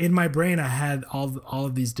 So in my brain, I had all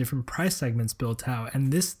of these different price segments built out,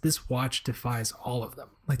 and this watch defies all of them.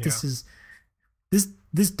 Like this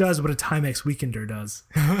does what a Timex Weekender does.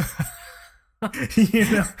 You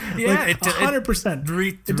know, Yeah, like 100%.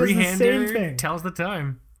 Three-hander tells the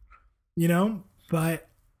time. You know, but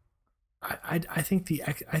I think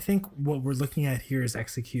what we're looking at here is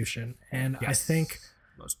execution, and I think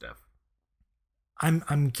most def.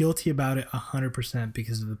 I'm guilty about it 100%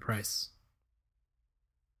 because of the price.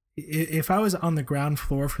 If I was on the ground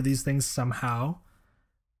floor for these things somehow,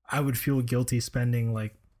 I would feel guilty spending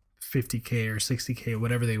like $50K or $60K,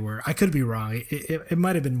 whatever they were. I could be wrong. It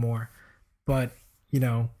might have been more, but you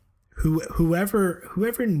know, whoever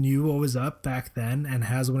knew what was up back then and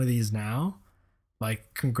has one of these now,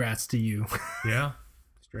 like, congrats to you. Yeah,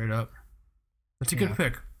 straight up. That's a good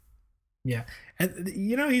pick. Yeah, and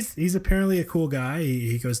you know, he's apparently a cool guy.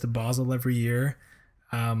 He goes to Basel every year.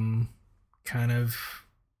 Kind of.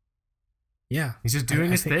 Yeah, he's just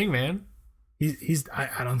doing his thing, man.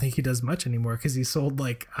 I don't think he does much anymore because he sold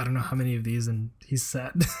like I don't know how many of these and he's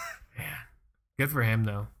set. Yeah, good for him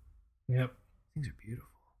though. Yep, things are beautiful.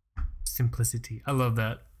 Simplicity, I love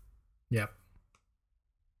that. Yep.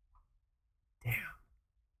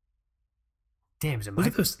 Damn, is it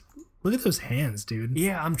Look at those hands, dude.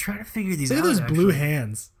 Yeah, I'm trying to figure these out. Look at those blue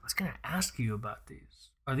hands. I was gonna ask you about these.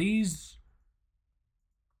 Are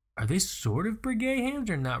they sort of Breguet hands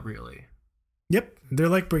or not really? Yep, they're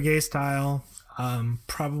like Breguet style.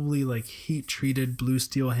 Probably like heat treated blue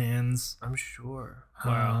steel hands. I'm sure.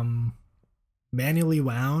 Wow. Manually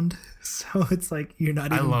wound, so it's like you're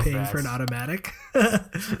not even paying for an automatic.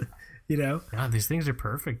 You know? Yeah, these things are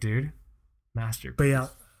perfect, dude. Masterpiece. But yeah,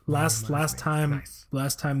 last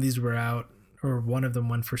time these were out, or one of them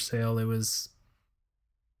went for sale, it was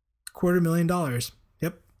 $250,000.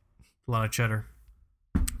 Yep. A lot of cheddar.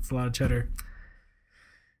 It's a lot of cheddar.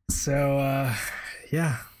 So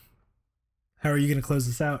yeah. How are you gonna close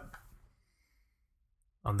this out?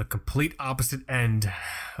 On the complete opposite end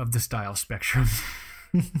of the style spectrum.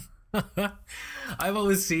 I've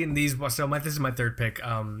always seen these. So this is my third pick.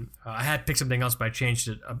 I had picked something else, but I changed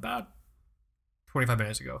it about 25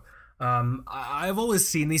 minutes ago. I've always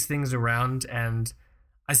seen these things around, and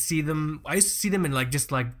I see them. I used to see them and like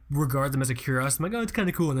just like regard them as a curiosity. I'm like, oh, it's kind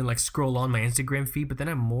of cool, and then like scroll on my Instagram feed. But then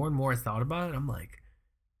I more and more thought about it. I'm like,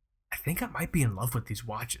 I think I might be in love with these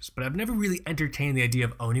watches, but I've never really entertained the idea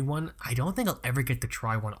of owning one. I don't think I'll ever get to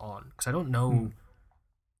try one on because I don't know.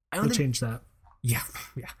 We'll change that. Yeah.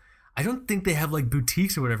 I don't think they have like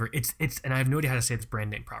boutiques or whatever. It's and I have no idea how to say this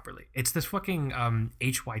brand name properly. It's this fucking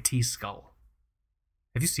HYT skull.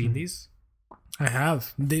 Have you seen these? I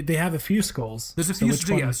have. They have a few skulls. There's a few.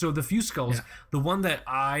 So the few skulls. Yeah. The one that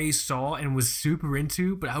I saw and was super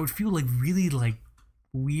into, but I would feel like really like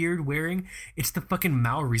weird wearing. It's the fucking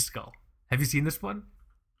Maori skull. Have you seen this one?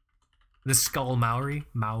 The skull Maori.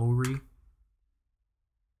 How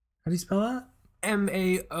do you spell that?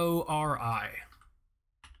 Maori.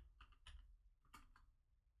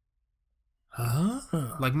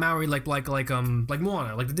 Like Maori, like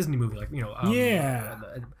Moana, like the Disney movie, like, you know. Yeah.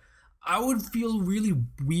 I would feel really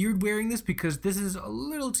weird wearing this because this is a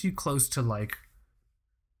little too close to like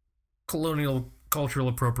colonial cultural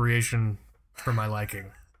appropriation for my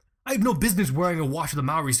liking. I have no business wearing a watch with a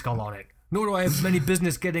Maori skull on it. Nor do I have any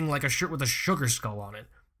business getting like a shirt with a sugar skull on it.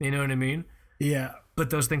 You know what I mean? Yeah. But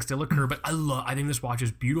those things still occur. But I think this watch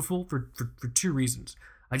is beautiful for two reasons.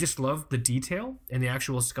 I just love the detail and the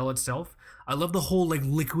actual skull itself. I love the whole like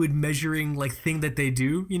liquid measuring like thing that they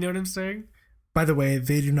do. You know what I'm saying? By the way,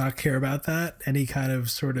 they do not care about that, any kind of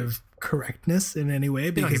sort of correctness in any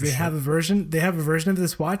way, because they have a version of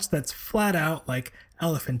this watch that's flat out like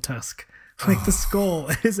elephant tusk. Like the skull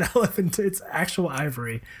is elephant, it's actual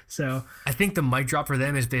ivory. So I think the mic drop for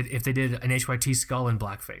them is if they did an HYT skull in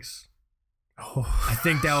blackface. Oh. I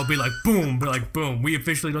think that would be like boom, but like boom. We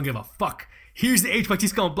officially don't give a fuck. Here's the HYT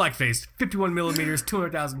skull in blackface, 51 millimeters,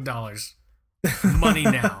 $200,000. Money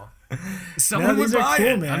now. Someone would buy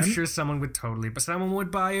it. Man. I'm sure someone would totally, but someone would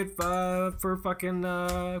buy it for fucking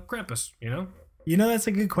Krampus, you know? You know, that's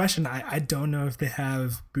a good question. I don't know if they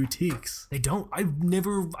have boutiques. They don't. I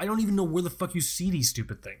don't even know where the fuck you see these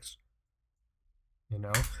stupid things. You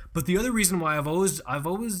know? But the other reason why I've always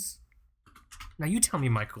now you tell me,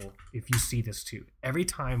 Michael, if you see this too. Every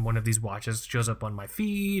time one of these watches shows up on my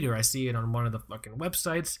feed or I see it on one of the fucking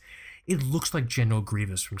websites, it looks like General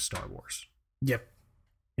Grievous from Star Wars. Yep.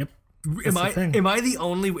 Am the I thing. am I the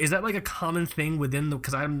only? Is that like a common thing within the?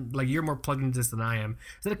 Because I'm like you're more plugged into this than I am.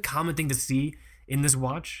 Is that a common thing to see in this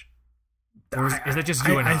watch? Or is that just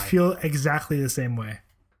you and I? I feel exactly the same way.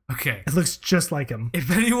 Okay. It looks just like him.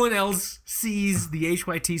 If anyone else sees the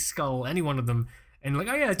HYT skull, any one of them, and like,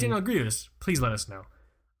 oh yeah, it's General Grievous, please let us know.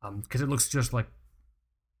 Because it looks just like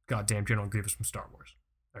goddamn General Grievous from Star Wars.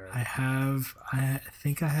 All right. I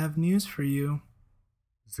think I have news for you.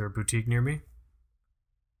 Is there a boutique near me?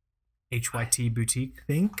 HYT boutique?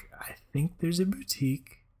 I think there's a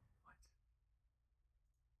boutique.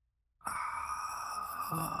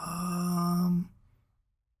 I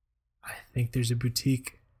think there's a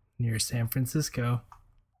boutique near San Francisco.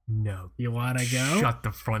 No. You wanna go? Shut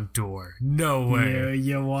the front door. No way.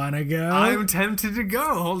 You wanna go? I'm tempted to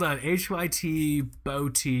go. Hold on. HYT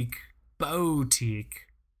boutique.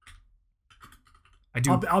 I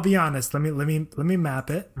do. I'll be honest. Let me map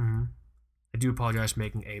it. Mhm. I do apologize for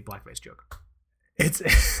making a blackface joke. It's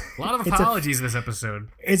A lot of apologies this episode.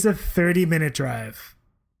 It's a 30-minute drive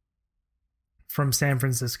from San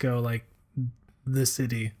Francisco, like the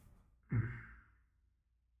city.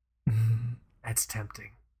 That's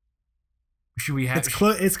tempting. Should we have?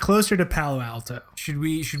 It's closer to Palo Alto. Should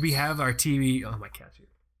we have our TV? Oh my cat's here.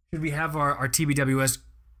 Should we have our TBWS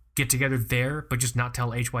get together there, but just not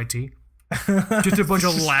tell HYT? Just a bunch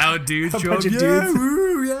of loud dudes. A show bunch up, of yeah, dudes.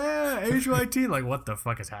 woo, yeah, HYT. Like, what the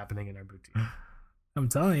fuck is happening in our boutique? I'm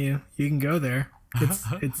telling you, you can go there.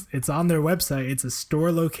 It's on their website. It's a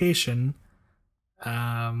store location.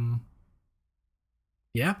 Yeah.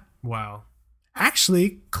 Wow.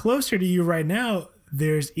 Actually, closer to you right now,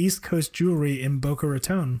 there's East Coast Jewelry in Boca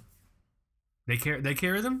Raton. They carry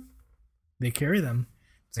them. They carry them.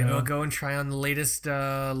 Maybe I'll go and try on the latest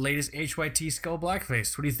HYT skull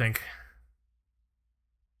blackface. What do you think?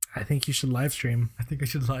 I think you should live stream. I think I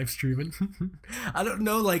should live stream it. I don't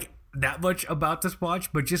know like that much about this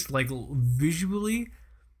watch, but just like visually,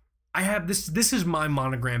 I have this. This is my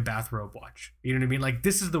monogram bathrobe watch. You know what I mean? Like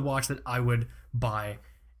this is the watch that I would buy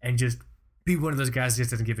and just be one of those guys that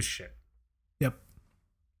just doesn't give a shit. Yep.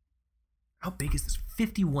 How big is this?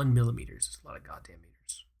 51 millimeters. It's a lot of goddamn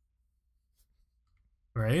meters.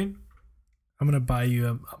 Right? I'm gonna buy you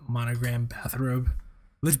a monogram bathrobe.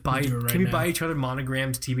 Let's buy. Do it right Can we now. buy each other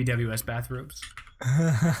monogrammed TBWS bathrobes?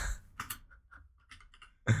 I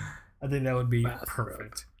think that would be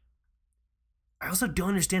perfect. I also don't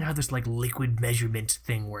understand how this like liquid measurement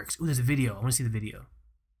thing works. Ooh, there's a video. I want to see the video.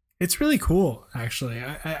 It's really cool, actually.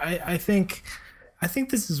 I think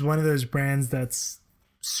this is one of those brands that's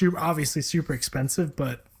obviously super expensive,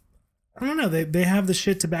 but I don't know. They have the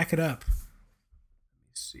shit to back it up. Let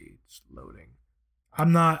me see. It's loading.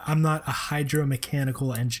 I'm not a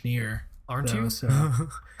hydromechanical engineer. Aren't though, you? So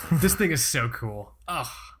This thing is so cool.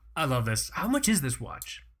 Oh, I love this. How much is this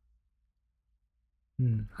watch?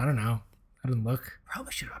 I don't know. I didn't look. I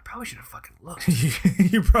probably should have fucking looked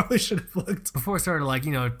You probably should have looked. before I started like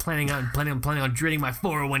planning on draining my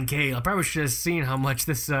 401k. I probably should have seen how much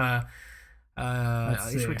this see.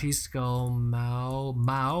 HYT skull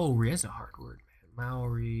Maori. That's a hard word, man.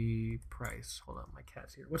 Maori price. Hold on, my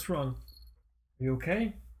cat's here. What's wrong? Are you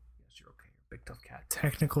okay? Yes, you're okay. You're a big tough cat.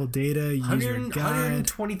 Technical data, user guide.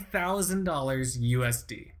 $120,000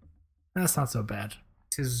 USD. That's not so bad.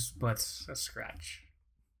 Tis but a scratch.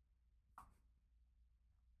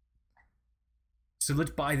 So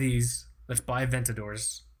let's buy these. Let's buy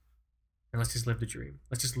Ventadors. And let's just live the dream.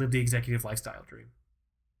 Let's just live the executive lifestyle dream.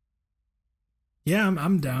 Yeah,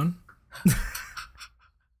 I'm down.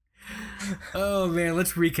 Oh man,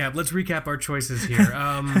 let's recap. Let's recap our choices here.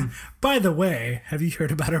 By the way, have you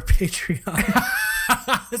heard about our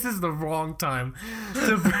Patreon? This is the wrong time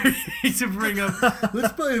to bring up.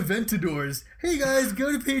 Let's buy Aventadors. Hey guys,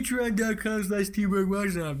 go to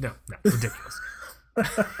patreon.com/teamworkwatch. No, ridiculous.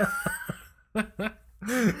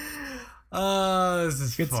 This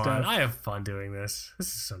is Good fun. stuff. I have fun doing this. This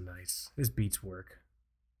is so nice. This beats work.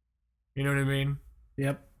 You know what I mean?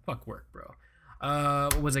 Yep. Fuck work, bro.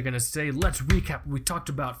 What was I gonna say? Let's recap. We talked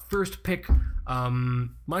about first pick.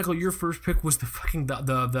 Michael, your first pick was the fucking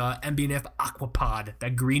the MB&F Aquapod,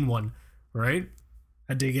 that green one, right?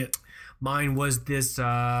 I dig it. Mine was this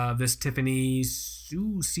Tiffany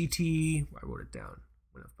Sue CT. I wrote it down.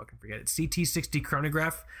 I'm gonna fucking forget it. CT60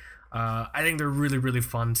 chronograph. I think they're really, really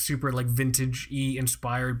fun. Super like vintage-y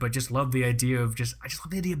inspired, but just love the idea of I just love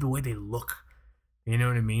the idea of the way they look. You know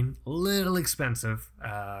what I mean? A little expensive.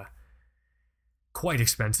 Quite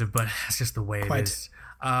expensive, but that's just the way it is.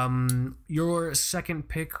 Your second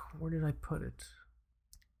pick, where did I put it?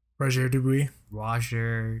 Roger Dubuis.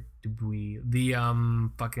 Roger Dubuis. The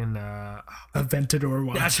fucking Aventador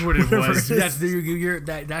watch. That's what it Whatever was. it is.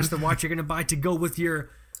 That's the watch you're gonna buy to go with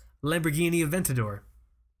your Lamborghini Aventador.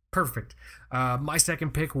 Perfect. My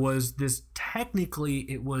second pick was this. Technically,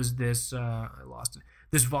 it was this. I lost it.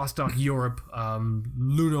 This Vostok Europe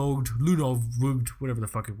Luno, whatever the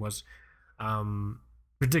fuck it was.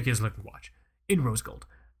 Ridiculous looking watch in rose gold.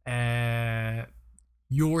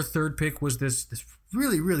 Your third pick was this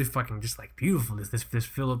really, really fucking just like beautiful. This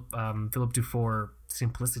Philip Dufour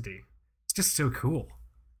simplicity. It's just so cool.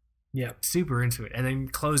 Yeah. Super into it. And then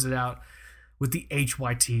close it out with the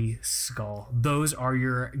HYT skull. Those are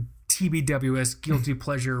your TBWS Guilty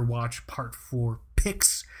Pleasure Watch Part 4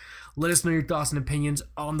 picks. Let us know your thoughts and opinions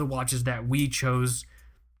on the watches that we chose.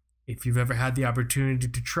 If you've ever had the opportunity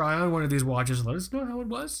to try on one of these watches, let us know how it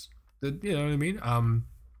was. You know what I mean?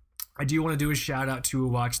 I do want to do a shout out to a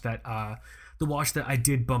watch that the watch that I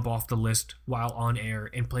did bump off the list while on air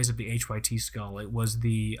in place of the HYT skull. It was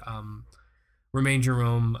the Romain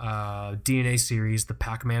Jerome DNA series, the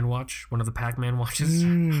Pac-Man watch, one of the Pac-Man watches.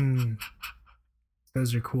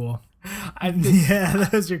 Those are cool. Yeah,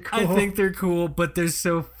 those are cool. I think they're cool, but they're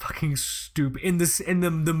so fucking stupid. In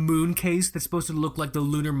the moon case that's supposed to look like the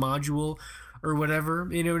lunar module or whatever,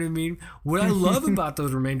 you know what I mean? What I love about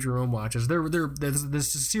those Romain Jerome watches, there's a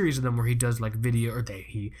series of them where he does like video, or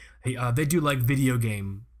they do like video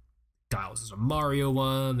game dials. There's a Mario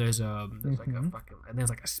one, there's like a fucking, and there's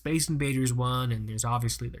like a Space Invaders one, and there's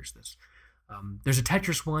this there's a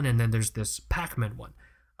Tetris one, and then there's this Pac-Man one.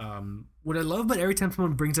 What I love about every time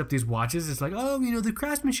someone brings up these watches, it's like, oh, you know, the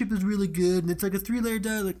craftsmanship is really good, and it's like a 3-layer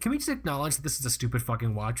dial. Like, can we just acknowledge that this is a stupid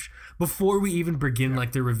fucking watch before we even begin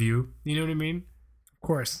like the review? You know what I mean? Of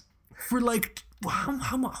course. For like,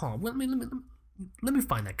 how much? Hold on, let me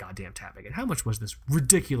find that goddamn tab again. How much was this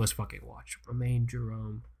ridiculous fucking watch? Romain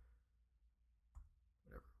Jerome.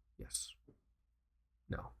 Whatever. Yes.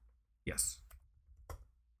 No. Yes.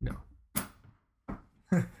 No.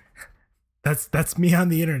 That's me on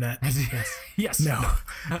the internet. Yes. Yes. No.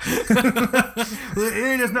 The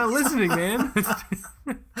internet's not listening, man.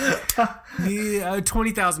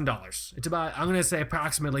 $20,000. It's about, I'm gonna say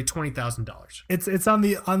approximately $20,000. It's on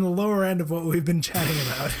the lower end of what we've been chatting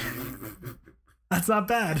about. That's not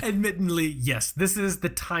bad. Admittedly, yes. This is the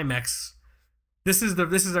Timex. This is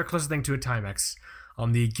our closest thing to a Timex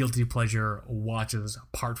on the Guilty Pleasure Watches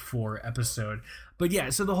Part 4 episode. But yeah,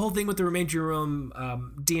 so the whole thing with the Romain Jerome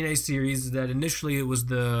DNA series is that initially it was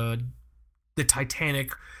the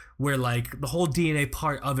Titanic, where like the whole DNA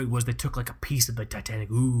part of it was they took like a piece of the Titanic,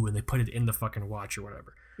 and they put it in the fucking watch or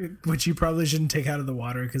whatever. Which you probably shouldn't take out of the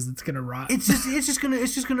water because it's gonna rot. It's just gonna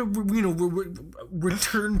you know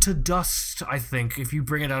return to dust. I think if you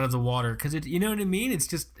bring it out of the water, because it, you know what I mean. It's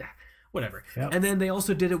just whatever. Yep. And then they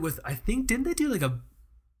also did it with, I think, didn't they do like a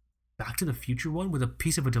Back to the Future one with a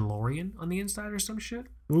piece of a DeLorean on the inside or some shit?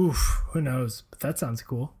 Oof, who knows? But that sounds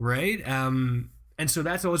cool, right? And so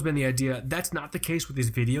that's always been the idea. That's not the case with these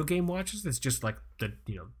video game watches. It's just like they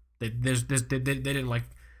didn't like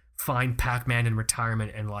find Pac-Man in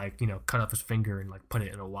retirement and like, you know, cut off his finger and like put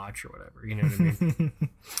it in a watch or whatever. You know what I mean?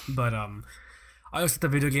 But I always thought the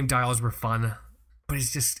video game dials were fun. But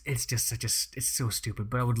it's so stupid.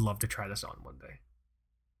 But I would love to try this on one day.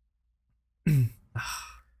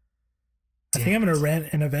 I think I'm gonna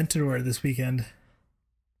rent an Aventador this weekend.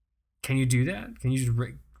 Can you do that? Can you just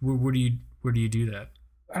where do you do that?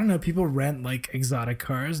 I don't know. People rent like exotic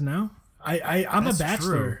cars now. I'm a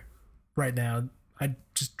bachelor right now. I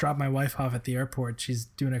just dropped my wife off at the airport. She's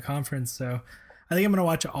doing a conference, so I think I'm gonna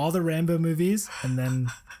watch all the Rambo movies and then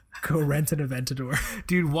go rent an Aventador.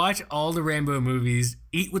 Dude, watch all the Rambo movies,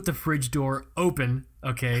 eat with the fridge door open,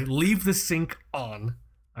 okay? Leave the sink on,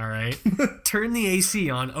 all right? Turn the AC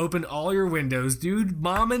on, open all your windows. Dude,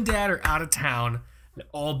 mom and dad are out of town.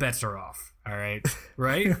 All bets are off, all right?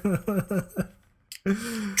 Right?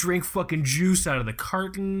 Drink fucking juice out of the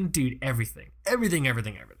carton. Dude, everything. Everything.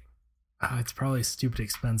 Oh, it's probably stupid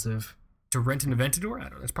expensive. To rent an Aventador? I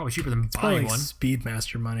don't know. That's probably cheaper than buying one.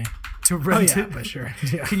 Speedmaster money. To rent it? But sure.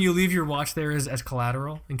 Yeah. Can you leave your watch there as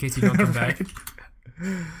collateral in case you don't come back?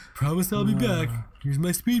 Promise I'll be back. Here's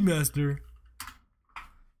my Speedmaster.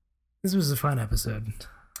 This was a fun episode.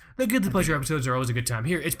 The Guilty Pleasure episodes are always a good time.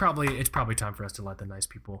 Here, it's probably time for us to let the nice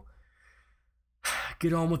people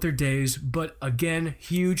get on with their days. But again,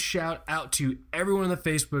 huge shout out to everyone in the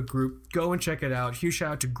Facebook group. Go and check it out. Huge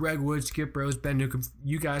shout out to Greg Wood, Skip Rose, Ben Newcomb.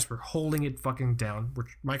 You guys were holding it fucking down.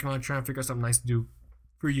 Mike and I are trying to figure out something nice to do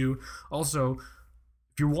for you. Also,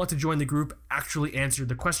 if you want to join the group, actually answer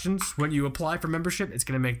the questions when you apply for membership. It's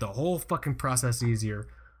going to make the whole fucking process easier.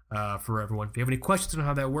 for everyone. If you have any questions on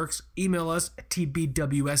how that works, email us at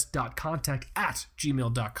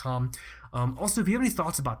tbws.contact@gmail.com. Also, if you have any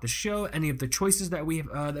thoughts about the show, any of the choices that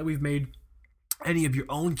we've made, any of your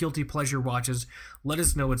own guilty pleasure watches, let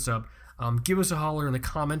us know what's up. Give us a holler in the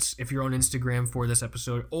comments if you're on Instagram for this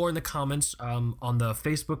episode, or in the comments on the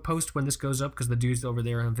Facebook post when this goes up, because the dudes over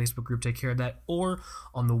there on the Facebook group take care of that, or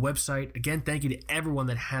on the website. Again, thank you to everyone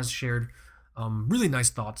that has shared really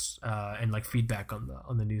nice thoughts and like feedback on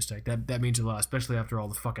the news site. That means a lot, especially after all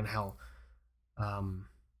the fucking hell.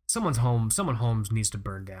 Someone homes needs to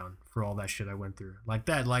burn down for all that shit I went through. Like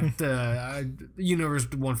that, like the universe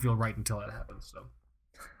won't feel right until that happens. So,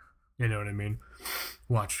 you know what I mean?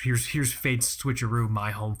 Watch, here's fate's switcheroo.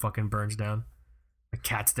 My home fucking burns down. The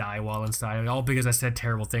cats die while inside, all because I said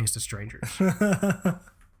terrible things to strangers.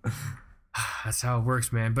 That's how it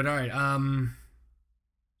works, man. But all right,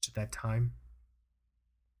 is it that time?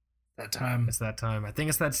 That time. It's that time. I think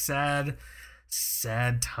it's that sad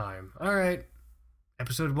time. All right.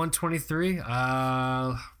 Episode 123.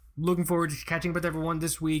 Looking forward to catching up with everyone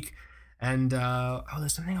this week. And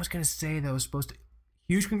there's something I was gonna say that was supposed to.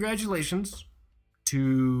 Huge congratulations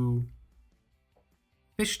to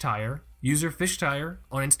Fish Tire, user Fish Tire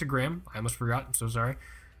on Instagram. I almost forgot. I'm so sorry.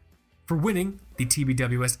 For winning the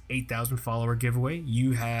TBWS 8,000 follower giveaway.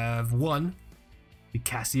 You have won the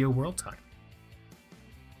Casio World Time.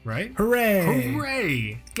 Right? Hooray!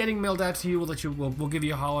 Hooray! Getting mailed out to you. We'll give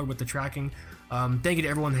you a holler with the tracking. Thank you to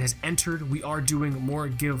everyone that has entered. We are doing more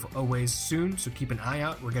giveaways soon, so keep an eye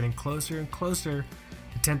out. We're getting closer and closer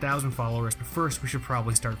to 10,000 followers. But first, we should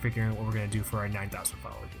probably start figuring out what we're going to do for our 9,000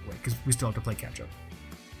 follower giveaway, because we still have to play catch up.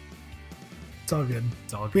 It's all good.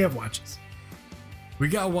 It's all good. We have watches. We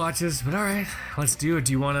got watches, but all right, let's do it.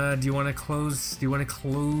 Do you wanna close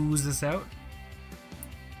this out?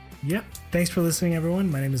 Yep. Thanks for listening, everyone.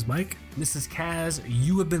 My name is Mike. This is Kaz.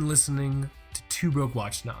 You have been listening to Two Broke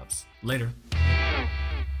Watch Snobs. Later.